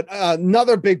 But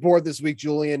another big board this week,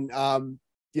 Julian.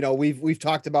 We've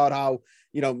talked about how,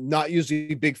 not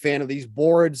usually a big fan of these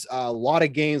boards. A lot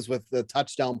of games with the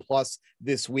touchdown plus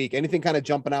this week. Anything kind of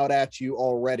jumping out at you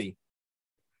already?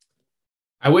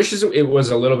 I wish it was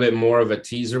a little bit more of a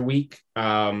teaser week.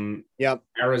 Yep.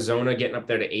 Arizona getting up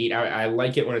there to 8. I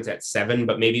like it when it's at 7,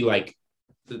 but maybe like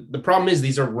the problem is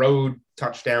these are road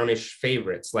touchdown-ish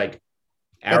favorites. Like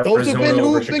Arizona, those have been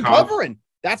who've been covering.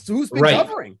 That's who's been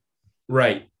covering.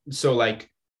 Right. So like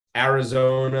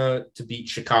Arizona to beat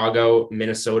Chicago,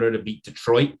 Minnesota to beat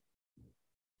Detroit.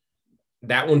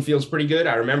 That one feels pretty good.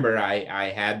 I remember I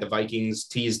had the Vikings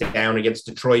teased down against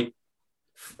Detroit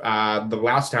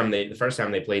the first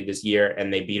time they played this year,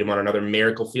 and they beat them on another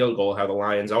miracle field goal, how the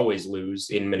Lions always lose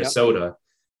in Minnesota.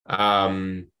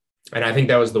 Yep. And I think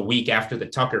that was the week after the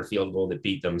Tucker field goal that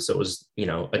beat them. So it was,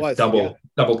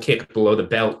 double kick below the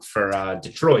belt for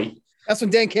Detroit. That's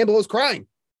when Dan Campbell was crying.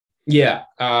 Yeah.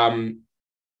 I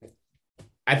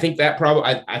think that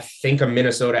I think a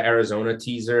Minnesota Arizona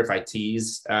teaser, if I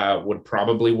tease, would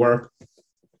probably work.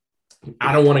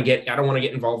 I don't want to get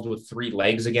involved with 3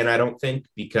 legs again, I don't think,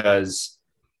 because,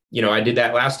 I did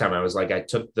that last time. I was like, I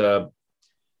took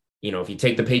if you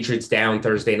take the Patriots down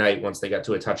Thursday night, once they got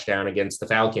to a touchdown against the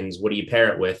Falcons, what do you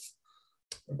pair it with?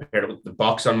 I paired it with the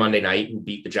Bucs on Monday night, who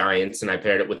beat the Giants, and I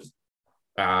paired it with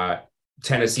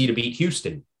Tennessee to beat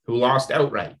Houston, who lost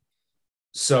outright.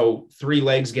 So 3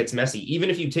 legs gets messy. Even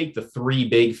if you take the 3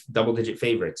 big double-digit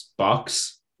favorites,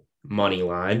 Bucs, money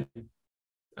line,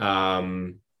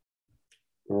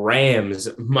 Rams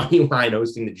money line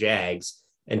hosting the Jags,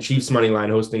 and Chiefs money line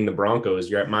hosting the Broncos,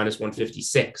 you're at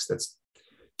 -156. That's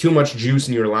too much juice,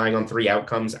 and you're relying on 3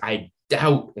 outcomes. I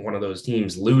doubt one of those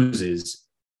teams loses,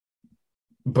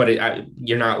 but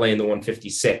you're not laying the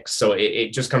 156. So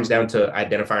it just comes down to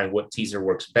identifying what teaser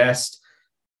works best.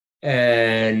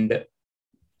 And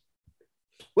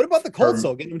what about the Colts,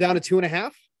 though? Getting them down to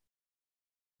 2.5?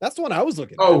 That's the one I was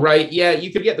looking at. Oh, right. Yeah,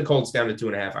 you could get the Colts down to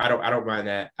 2.5. I don't mind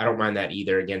that. I don't mind that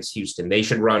either against Houston. They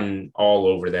should run all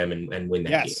over them and win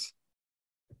that game.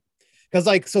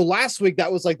 Because last week,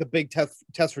 that was like the big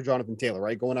test for Jonathan Taylor,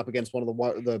 right? Going up against one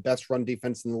of the best run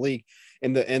defense in the league,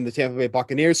 and the Tampa Bay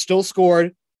Buccaneers still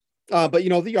scored. But,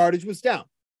 the yardage was down,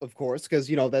 of course, because,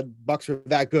 the Bucs are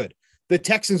that good. The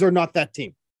Texans are not that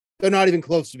team. They're not even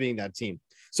close to being that team.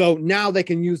 So now they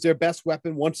can use their best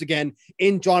weapon once again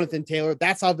in Jonathan Taylor.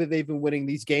 That's how they've been winning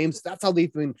these games. That's how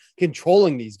they've been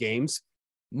controlling these games.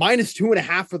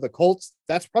 -2.5 for the Colts.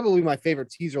 That's probably my favorite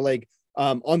teaser leg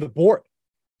on the board,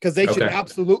 because they should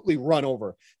absolutely run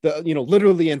over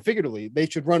literally and figuratively, they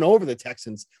should run over the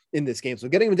Texans in this game. So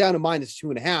getting them down to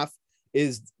 -2.5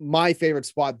 is my favorite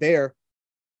spot there.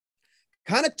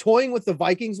 Kind of toying with the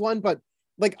Vikings one, but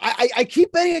like I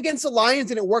keep betting against the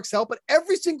Lions and it works out, but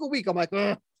every single week I'm like,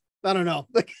 I don't know.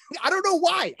 Like, I don't know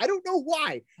why.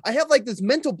 I have like this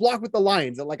mental block with the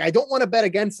Lions. And like, I don't want to bet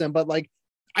against them, but like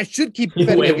I should keep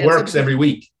betting. It works every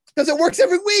week. Because it works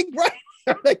every week,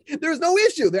 right? Like, there's no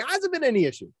issue. There hasn't been any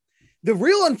issue. The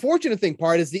real unfortunate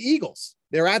part is the Eagles.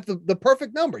 They're at the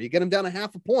perfect number. You get them down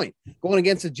 0.5 point going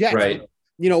against the Jets. Right.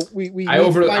 I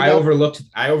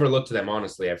overlooked them.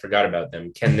 Honestly, I forgot about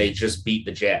them. Can they just beat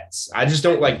the Jets? I just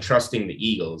don't like trusting the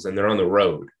Eagles, and they're on the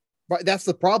road. Right, that's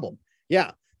the problem.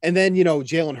 Yeah, and then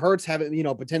Jalen Hurts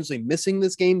potentially missing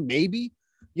this game. Maybe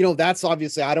that's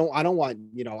obviously I don't want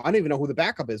I don't even know who the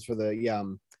backup is for the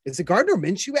is it Gardner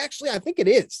Minshew? Actually, I think it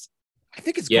is. I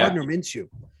think it's Gardner Minshew.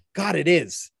 God, it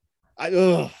is. I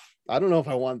don't know if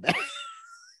I want that.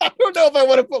 I don't know if I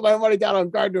want to put my money down on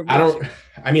Gardner Minshew.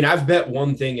 I've bet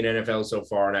one thing in NFL so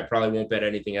far, and I probably won't bet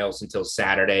anything else until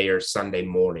Saturday or Sunday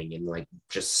morning, and like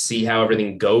just see how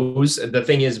everything goes. The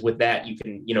thing is with that, you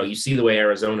can, you see the way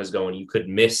Arizona's going, you could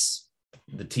miss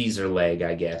the teaser leg,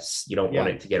 I guess. You don't want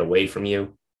it to get away from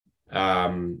you.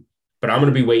 But I'm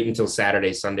going to be waiting until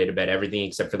Saturday, Sunday to bet everything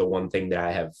except for the one thing that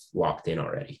I have locked in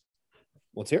already.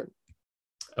 Let's hear it.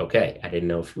 Okay. I didn't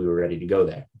know if we were ready to go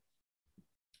there.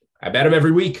 I bet them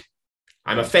every week.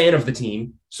 I'm a fan of the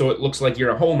team, so it looks like you're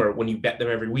a homer when you bet them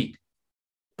every week.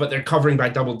 But they're covering by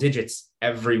double digits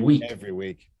every week. Every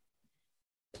week.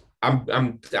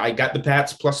 I got the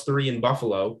Pats +3 in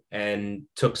Buffalo and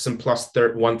took some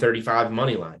 +135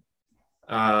 money line.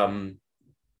 I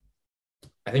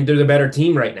think they're the better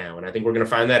team right now, and I think we're going to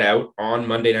find that out on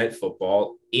Monday Night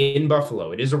Football in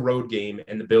Buffalo. It is a road game,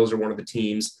 and the Bills are one of the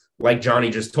teams, like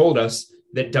Johnny just told us,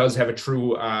 that does have a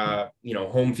true,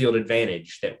 home field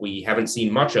advantage that we haven't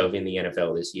seen much of in the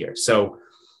NFL this year. So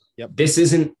This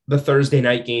isn't the Thursday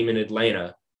night game in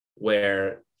Atlanta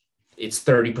where it's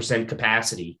 30%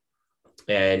 capacity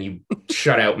and you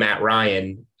shut out Matt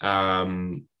Ryan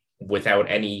without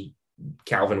any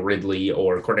Calvin Ridley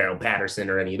or Cordero Patterson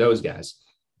or any of those guys.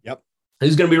 Yep.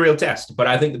 This is going to be a real test, but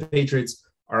I think the Patriots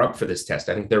are up for this test.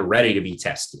 I think they're ready to be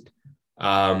tested.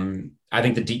 I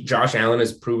think Josh Allen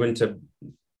has proven to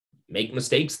make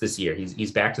mistakes this year.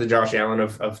 He's back to the Josh Allen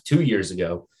of 2 years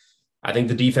ago. I think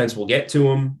the defense will get to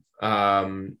him.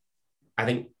 I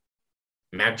think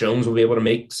Mac Jones will be able to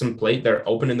make some plays. They're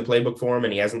opening the playbook for him,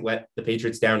 and he hasn't let the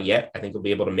Patriots down yet. I think he'll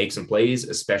be able to make some plays,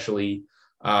 especially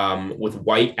with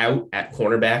White out at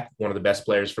cornerback, one of the best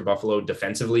players for Buffalo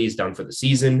defensively. He's done for the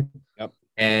season. Yep.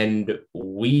 And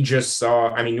we just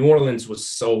saw, New Orleans was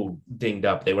so dinged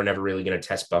up. They were never really going to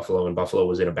test Buffalo, and Buffalo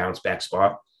was in a bounce back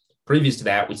spot. Previous to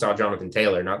that, we saw Jonathan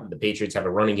Taylor. Not that the Patriots have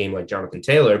a running game like Jonathan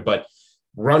Taylor, but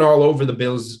run all over the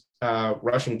Bills'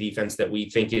 rushing defense that we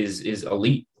think is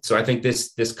elite. So I think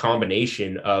this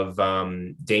combination of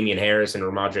Damian Harris and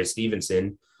Ramondre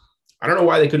Stevenson, I don't know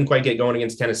why they couldn't quite get going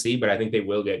against Tennessee, but I think they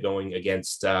will get going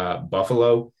against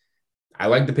Buffalo. I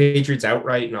like the Patriots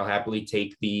outright, and I'll happily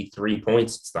take the 3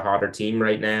 points. It's the hotter team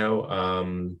right now.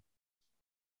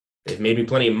 They've made me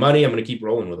plenty of money. I'm going to keep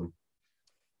rolling with them.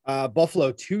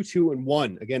 Buffalo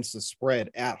 2-2-1 against the spread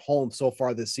at home so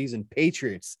far this season.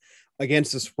 Patriots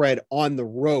against the spread on the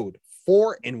road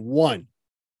 4-1,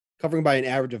 covering by an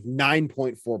average of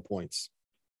 9.4 points.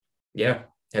 Yeah.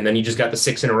 And then you just got the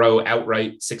 6 in a row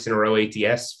outright, 6 in a row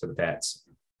ATS for the Pats.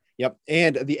 Yep.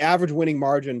 And the average winning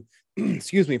margin,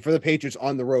 for the Patriots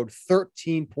on the road,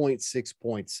 13.6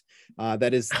 points.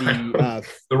 That is the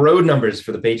the road numbers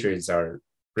for the Patriots are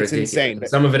ridiculous. Insane.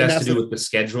 Some of it has to do with the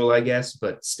schedule, I guess,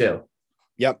 but still.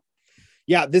 Yep.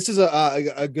 Yeah, this is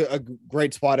a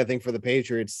great spot, I think, for the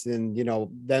Patriots, and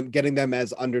them getting them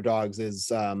as underdogs is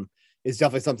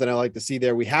definitely something I like to see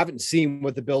there. We haven't seen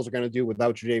what the Bills are going to do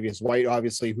without Tre'Davious White,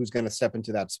 obviously, who's going to step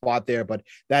into that spot there, but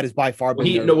that is by far.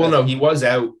 He was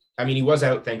out. He was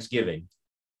out Thanksgiving,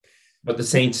 but the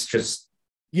Saints just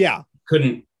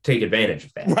couldn't take advantage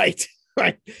of that.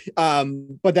 Right.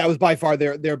 But that was by far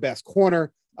their best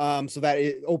corner. So that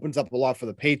it opens up a lot for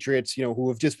the Patriots, who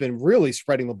have just been really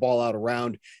spreading the ball out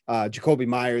around. Jacoby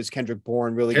Myers, Kendrick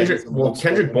Bourne, really.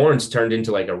 Kendrick Bourne's turned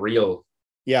into like a real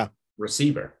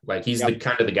receiver. Like he's the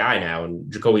kind of the guy now,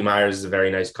 and Jacoby Myers is a very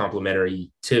nice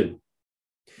complimentary too.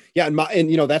 Yeah, and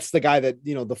that's the guy that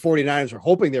the 49ers were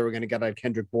hoping they were going to get out of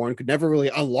Kendrick Bourne. Could never really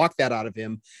unlock that out of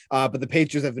him, but the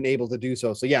Patriots have been able to do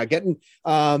so. So yeah, getting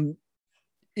so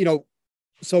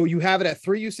you have it at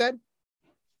 3, you said?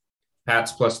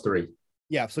 Pats +3.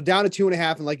 Yeah, so down to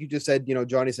 2.5, and like you just said,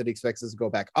 Johnny said he expects us to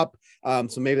go back up.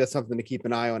 So maybe that's something to keep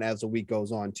an eye on as the week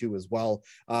goes on too, as well.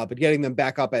 But getting them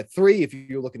back up at 3, if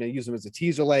you're looking to use them as a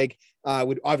teaser leg,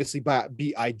 would obviously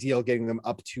be ideal. Getting them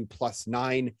up to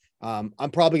 +9.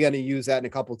 I'm probably going to use that in a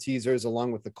couple teasers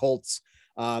along with the Colts.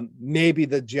 Maybe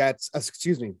the Jets,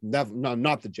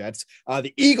 not the Jets,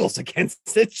 the Eagles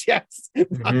against the Jets.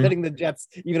 Not getting the Jets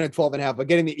even at 12.5, but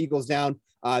getting the Eagles down.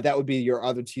 That would be your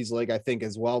other tease leg, I think,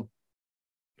 as well.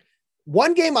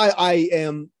 One game I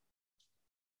am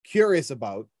curious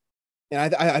about,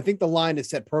 and I think the line is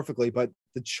set perfectly, but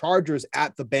the Chargers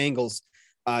at the Bengals,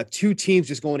 2 teams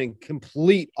just going in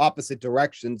complete opposite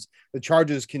directions. The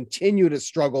Chargers continue to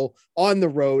struggle on the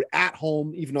road at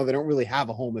home, even though they don't really have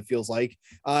a home, it feels like.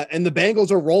 And the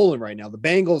Bengals are rolling right now. The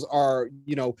Bengals are,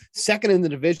 second in the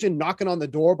division, knocking on the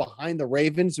door behind the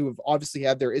Ravens, who have obviously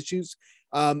had their issues.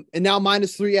 And now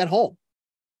 -3 at home.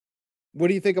 What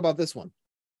do you think about this one?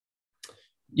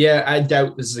 Yeah, I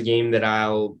doubt this is a game that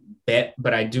I'll bet,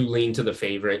 but I do lean to the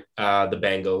favorite, the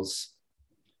Bengals.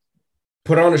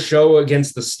 Put on a show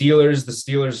against the Steelers. The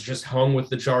Steelers just hung with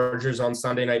the Chargers on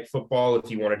Sunday Night Football. If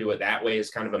you want to do it that way, as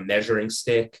kind of a measuring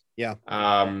stick. Yeah.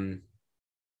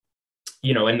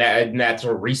 and that's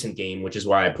a recent game, which is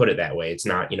why I put it that way. It's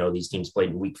not, these teams played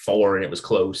in week 4 and it was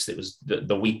close. It was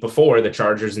the week before. The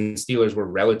Chargers and Steelers were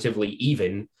relatively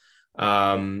even.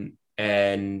 And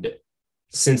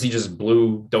Cincy just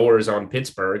blew doors on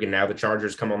Pittsburgh, and now the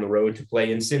Chargers come on the road to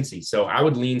play in Cincy. So I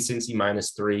would lean Cincy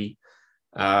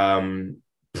 -3.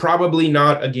 Probably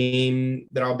not a game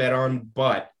that I'll bet on,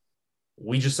 but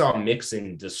we just saw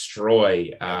Mixon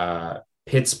destroy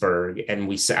Pittsburgh,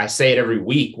 and I say it every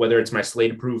week, whether it's my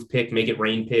slate approved pick, make it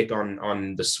rain pick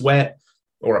on the sweat,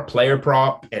 or a player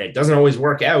prop, and it doesn't always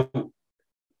work out.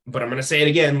 But I'm going to say it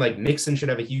again, like Mixon should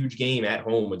have a huge game at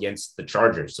home against the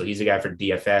Chargers. So he's a guy for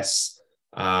DFS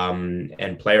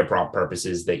and player prop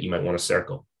purposes that you might want to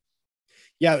circle.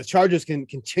 Yeah, the Chargers can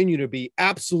continue to be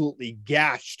absolutely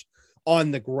gashed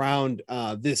on the ground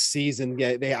this season.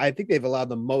 Yeah, I think they've allowed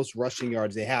the most rushing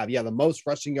yards they have. Yeah, the most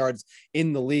rushing yards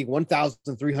in the league,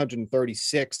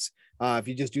 1,336. If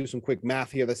you just do some quick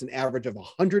math here, that's an average of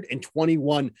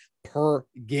 121 per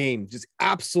game. Just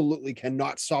absolutely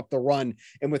cannot stop the run.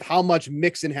 And with how much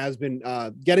Mixon has been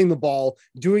getting the ball,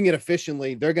 doing it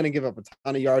efficiently, they're going to give up a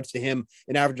ton of yards to him,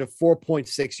 an average of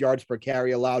 4.6 yards per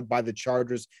carry allowed by the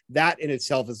Chargers. That in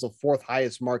itself is the 4th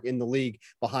highest mark in the league,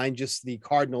 behind just the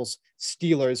Cardinals,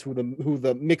 Steelers, who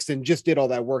the Mixon just did all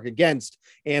that work against,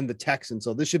 and the Texans.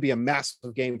 So this should be a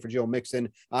massive game for Joe Mixon.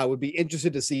 I would be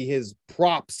interested to see his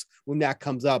props when that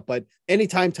comes up, but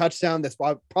anytime touchdown, that's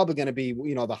probably going to be,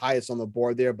 the highest on the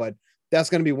board there, but that's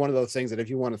going to be one of those things that if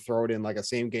you want to throw it in like a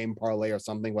same game parlay or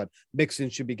something, but Mixon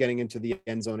should be getting into the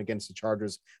end zone against the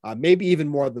Chargers, maybe even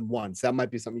more than once. That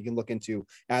might be something you can look into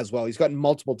as well. He's gotten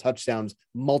multiple touchdowns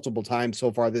multiple times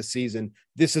so far this season.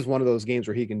 This is one of those games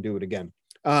where he can do it again.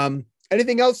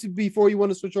 Anything else before you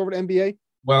want to switch over to NBA?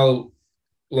 Well,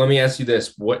 let me ask you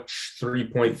this. Which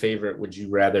 3-point favorite would you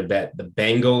rather bet? The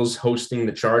Bengals hosting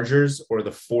the Chargers or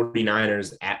the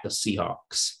 49ers at the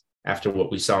Seahawks after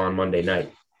what we saw on Monday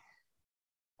night?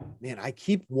 Man, I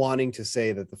keep wanting to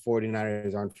say that the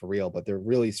 49ers aren't for real, but they're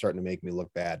really starting to make me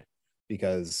look bad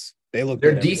because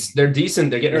they're decent. They're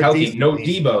decent. They're getting healthy. No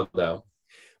Debo though.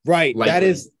 Right.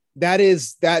 Likely.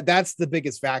 That's the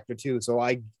biggest factor too. So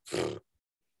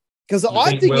because the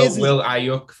odd thing will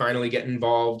Ayuk finally get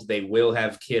involved? They will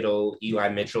have Kittle. Eli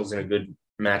Mitchell's in a good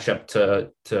matchup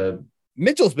to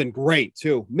Mitchell's been great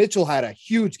too. Mitchell had a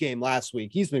huge game last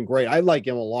week. He's been great. I like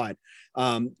him a lot.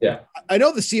 Yeah, I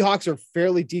know the Seahawks are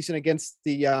fairly decent against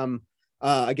the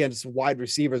against wide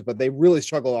receivers, but they really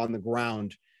struggle on the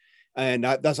ground. And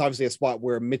that's obviously a spot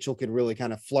where Mitchell can really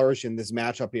kind of flourish in this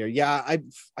matchup here. Yeah,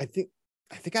 I think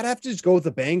I'd have to just go with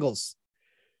the Bengals.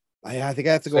 I think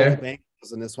I have to go with the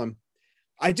Bengals in this one.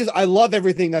 I love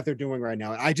everything that they're doing right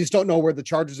now. I just don't know where the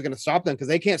Chargers are going to stop them because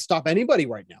they can't stop anybody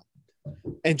right now.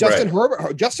 And Justin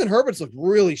Herbert's looked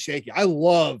really shaky. I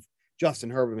love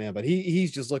Justin Herbert, man, but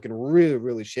he's just looking really,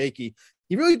 really shaky.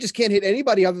 He really just can't hit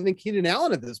anybody other than Keenan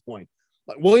Allen at this point.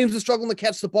 Like Williams is struggling to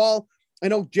catch the ball. I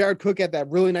know Jared Cook had that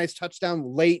really nice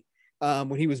touchdown late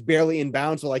when he was barely in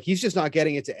bounds. So like he's just not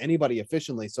getting it to anybody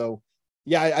efficiently. So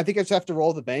yeah, I think I just have to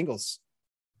roll the Bengals,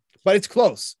 but it's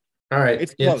close. All right.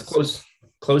 It's close.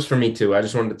 Close for me too. I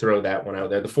just wanted to throw that one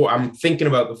out there. I'm thinking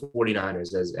about the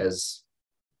 49ers as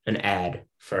an ad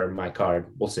for my card.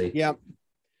 We'll see. Yeah.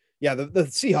 Yeah. The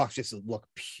Seahawks just look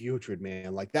putrid,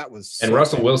 man. Like that was. And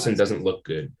Russell Wilson doesn't look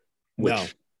good,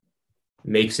 which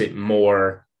makes it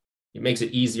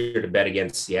easier to bet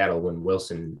against Seattle when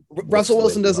Russell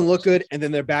Wilson doesn't look good. And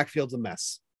then their backfield's a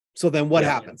mess. So then what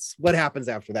happens? What happens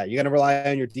after that? You're going to rely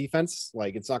on your defense?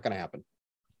 Like it's not going to happen.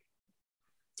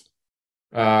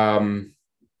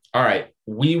 All right.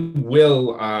 We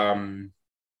will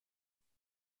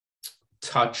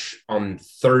touch on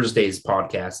Thursday's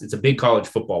podcast. It's a big college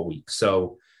football week.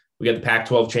 So we got the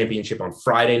Pac-12 championship on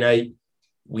Friday night.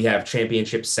 We have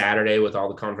championship Saturday with all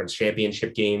the conference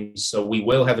championship games. So we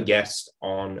will have a guest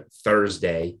on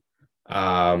Thursday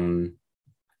to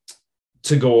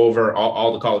go over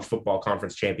all the college football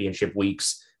conference championship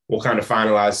weeks. We'll kind of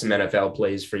finalize some NFL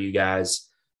plays for you guys.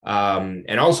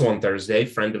 And also on Thursday,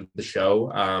 friend of the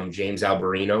show, James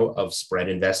Alberino of Spread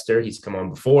Investor. He's come on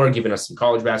before, giving us some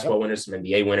college basketball winners, some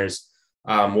NBA winners.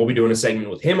 We'll be doing a segment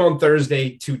with him on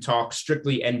Thursday to talk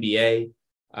strictly NBA.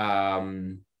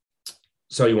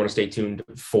 So you want to stay tuned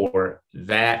for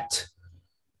that.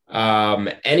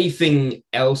 Anything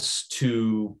else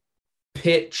to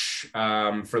pitch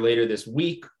for later this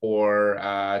week or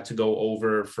to go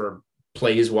over for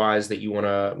plays wise that you want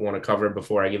to cover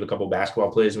before I give a couple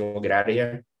basketball plays and we'll get out of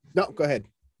here? No, go ahead.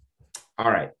 All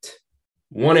right.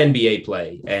 One NBA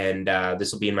play, and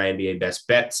this will be in my NBA Best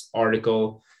Bets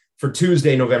article for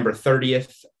Tuesday, November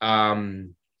 30th.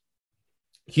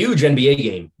 Huge NBA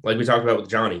game, like we talked about with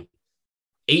Johnny.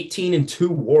 18-2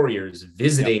 Warriors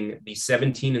visiting the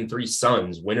 17-3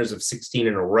 Suns, winners of 16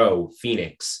 in a row,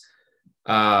 Phoenix.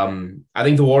 I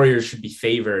think the Warriors should be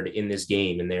favored in this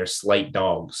game, and they're slight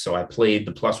dogs. So I played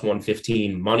the plus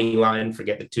 115 money line.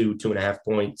 Forget the 2.5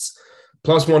 points.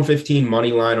 Plus 115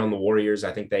 money line on the Warriors.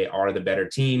 I think they are the better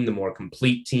team, the more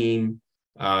complete team,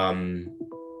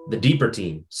 the deeper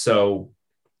team. So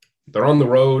they're on the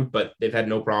road, but they've had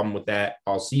no problem with that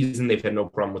all season. They've had no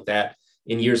problem with that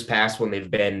in years past when they've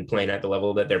been playing at the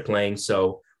level that they're playing.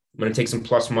 So I'm going to take some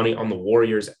plus money on the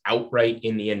Warriors outright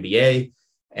in the NBA.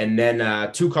 And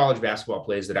then 2 college basketball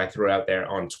plays that I threw out there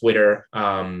on Twitter.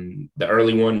 The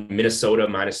early one, Minnesota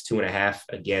minus 2.5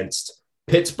 against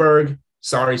Pittsburgh.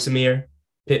 Sorry, Samir.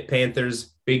 Pitt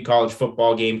Panthers, big college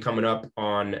football game coming up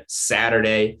on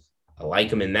Saturday. I like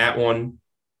them in that one.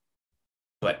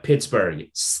 But Pittsburgh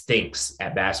stinks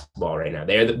at basketball right now.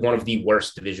 They're one of the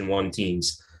worst Division I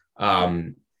teams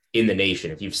in the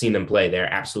nation. If you've seen them play,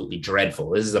 they're absolutely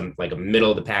dreadful. This is like a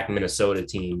middle-of-the-pack Minnesota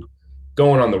team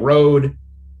going on the road.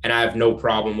 And I have no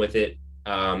problem with it.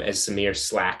 As Samir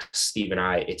slacks Steve and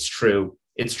I, it's true.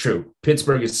 It's true.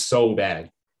 Pittsburgh is so bad.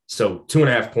 So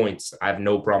 2.5 points, I have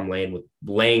no problem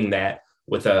laying that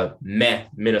with a meh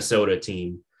Minnesota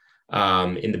team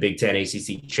in the Big Ten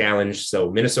ACC Challenge. So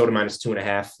Minnesota minus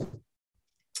 2.5.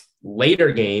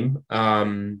 Later game,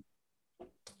 I'm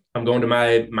going to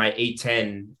my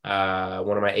A10,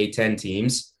 one of my A10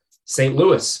 teams, St.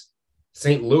 Louis.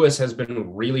 St. Louis has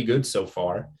been really good so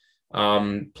far.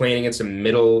 Playing against a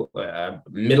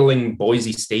middling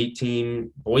Boise State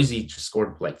team. Boise just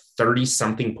scored like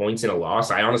 30-something points in a loss.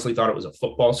 I honestly thought it was a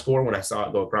football score when I saw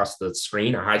it go across the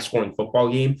screen, a high-scoring football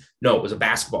game. No, it was a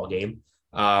basketball game.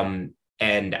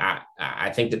 And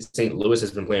I think that St. Louis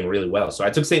has been playing really well. So I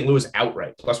took St. Louis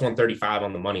outright, plus 135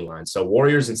 on the money line. So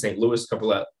Warriors and St. Louis, a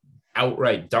couple of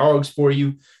outright dogs for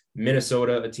you.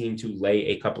 Minnesota, a team to lay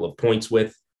a couple of points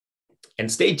with. And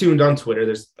stay tuned on Twitter.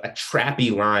 There's a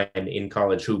trappy line in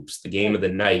college hoops, the game of the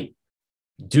night.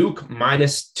 Duke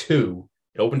minus 2.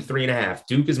 It opened 3.5.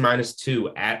 Duke is minus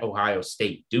 2 at Ohio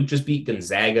State. Duke just beat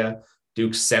Gonzaga.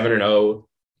 Duke's 7-0.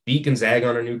 Beat Gonzaga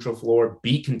on a neutral floor.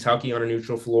 Beat Kentucky on a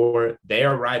neutral floor. They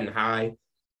are riding high.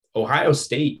 Ohio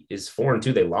State is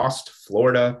 4-2. They lost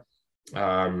Florida.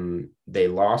 They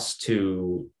lost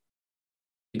to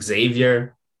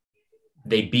Xavier.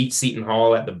 They beat Seton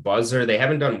Hall at the buzzer. They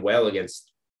haven't done well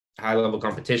against high-level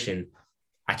competition.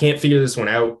 I can't figure this one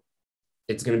out.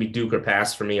 It's going to be Duke or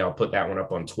pass for me. I'll put that one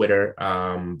up on Twitter.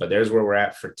 But there's where we're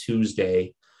at for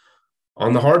Tuesday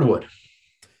on the hardwood.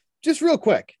 Just real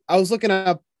quick, I was looking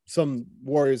up some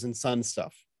Warriors and Suns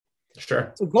stuff.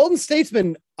 Sure. So Golden State's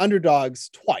been underdogs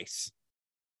twice.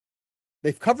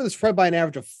 They've covered the spread by an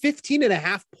average of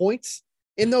 15.5 points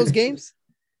in those games.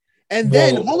 And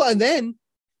then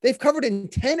they've covered in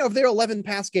 10 of their 11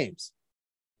 past games.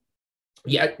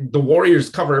 Yeah, the Warriors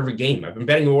cover every game. I've been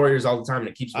betting the Warriors all the time, and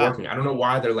it keeps working. I don't know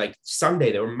why they're like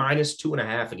Sunday. They were minus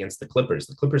 2.5 against the Clippers.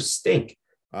 The Clippers stink.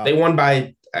 They won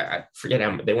by, I forget how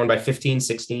much. They won by 15,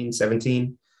 16,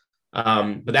 17.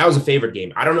 But that was a favorite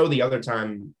game. I don't know the other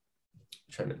time. I'm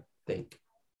trying to think.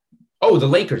 Oh, the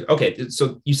Lakers. Okay,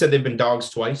 so you said they've been dogs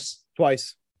twice?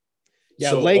 Twice.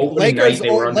 Yeah, so Lakers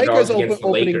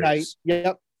opening night.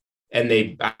 Yep.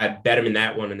 And I bet them in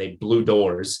that one, and they blew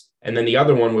doors. And then the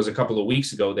other one was a couple of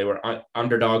weeks ago. They were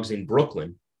underdogs in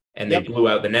Brooklyn, and they blew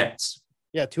out the Nets.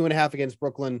 Yeah, 2.5 against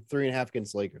Brooklyn, 3.5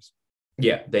 against Lakers.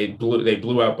 Yeah, they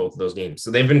blew out both of those games.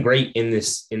 So they've been great in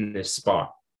this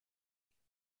spot.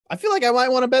 I feel like I might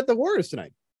want to bet the Warriors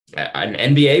tonight. An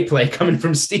NBA play coming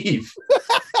from Steve.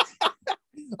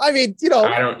 I mean,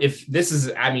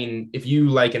 if you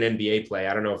like an NBA play,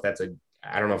 I don't know if that's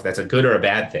a good or a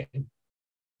bad thing.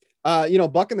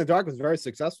 Buck in the Dark was very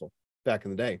successful back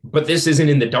in the day. But this isn't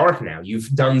in the dark now. You've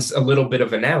done a little bit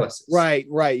of analysis. Right.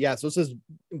 Yeah. So this is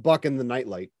Buck in the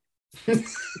Nightlight.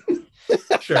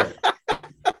 Sure.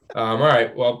 All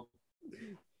right. Well,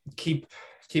 keep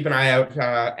an eye out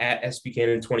at SB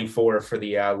Cannon 24 for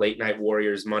the late night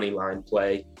Warriors money line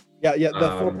play. Yeah.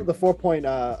 The 4-point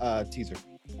teaser.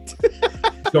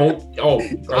 Don't. Oh,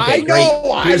 okay. I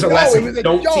know. Great. Here's a lesson.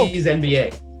 Don't tease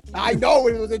NBA. I know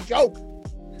it was a joke.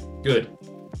 Good.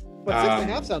 But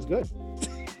 6.5 sounds good.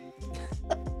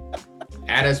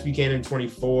 At SB Cannon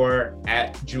 24,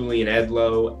 at Julian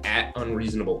Edlow, at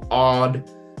Unreasonable Odd.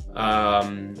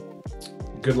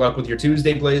 Good luck with your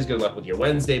Tuesday plays. Good luck with your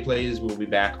Wednesday plays. We'll be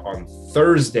back on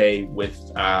Thursday with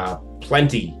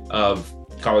plenty of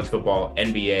college football,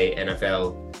 NBA,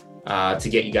 NFL to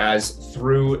get you guys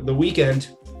through the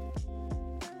weekend.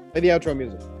 Play the outro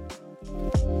music.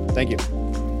 Thank you.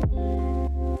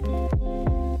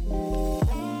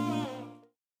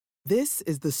 This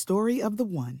is the story of the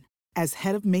one. As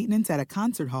head of maintenance at a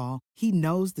concert hall, he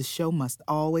knows the show must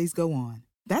always go on.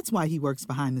 That's why he works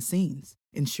behind the scenes,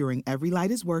 ensuring every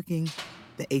light is working,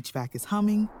 the HVAC is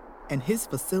humming, and his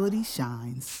facility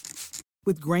shines.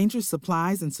 With Grainger's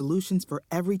supplies and solutions for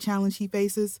every challenge he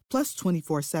faces, plus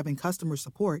 24/7 customer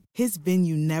support, his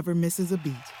venue never misses a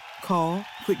beat. Call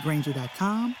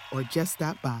quickgrainger.com or just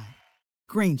stop by.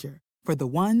 Grainger, for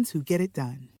the ones who get it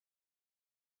done.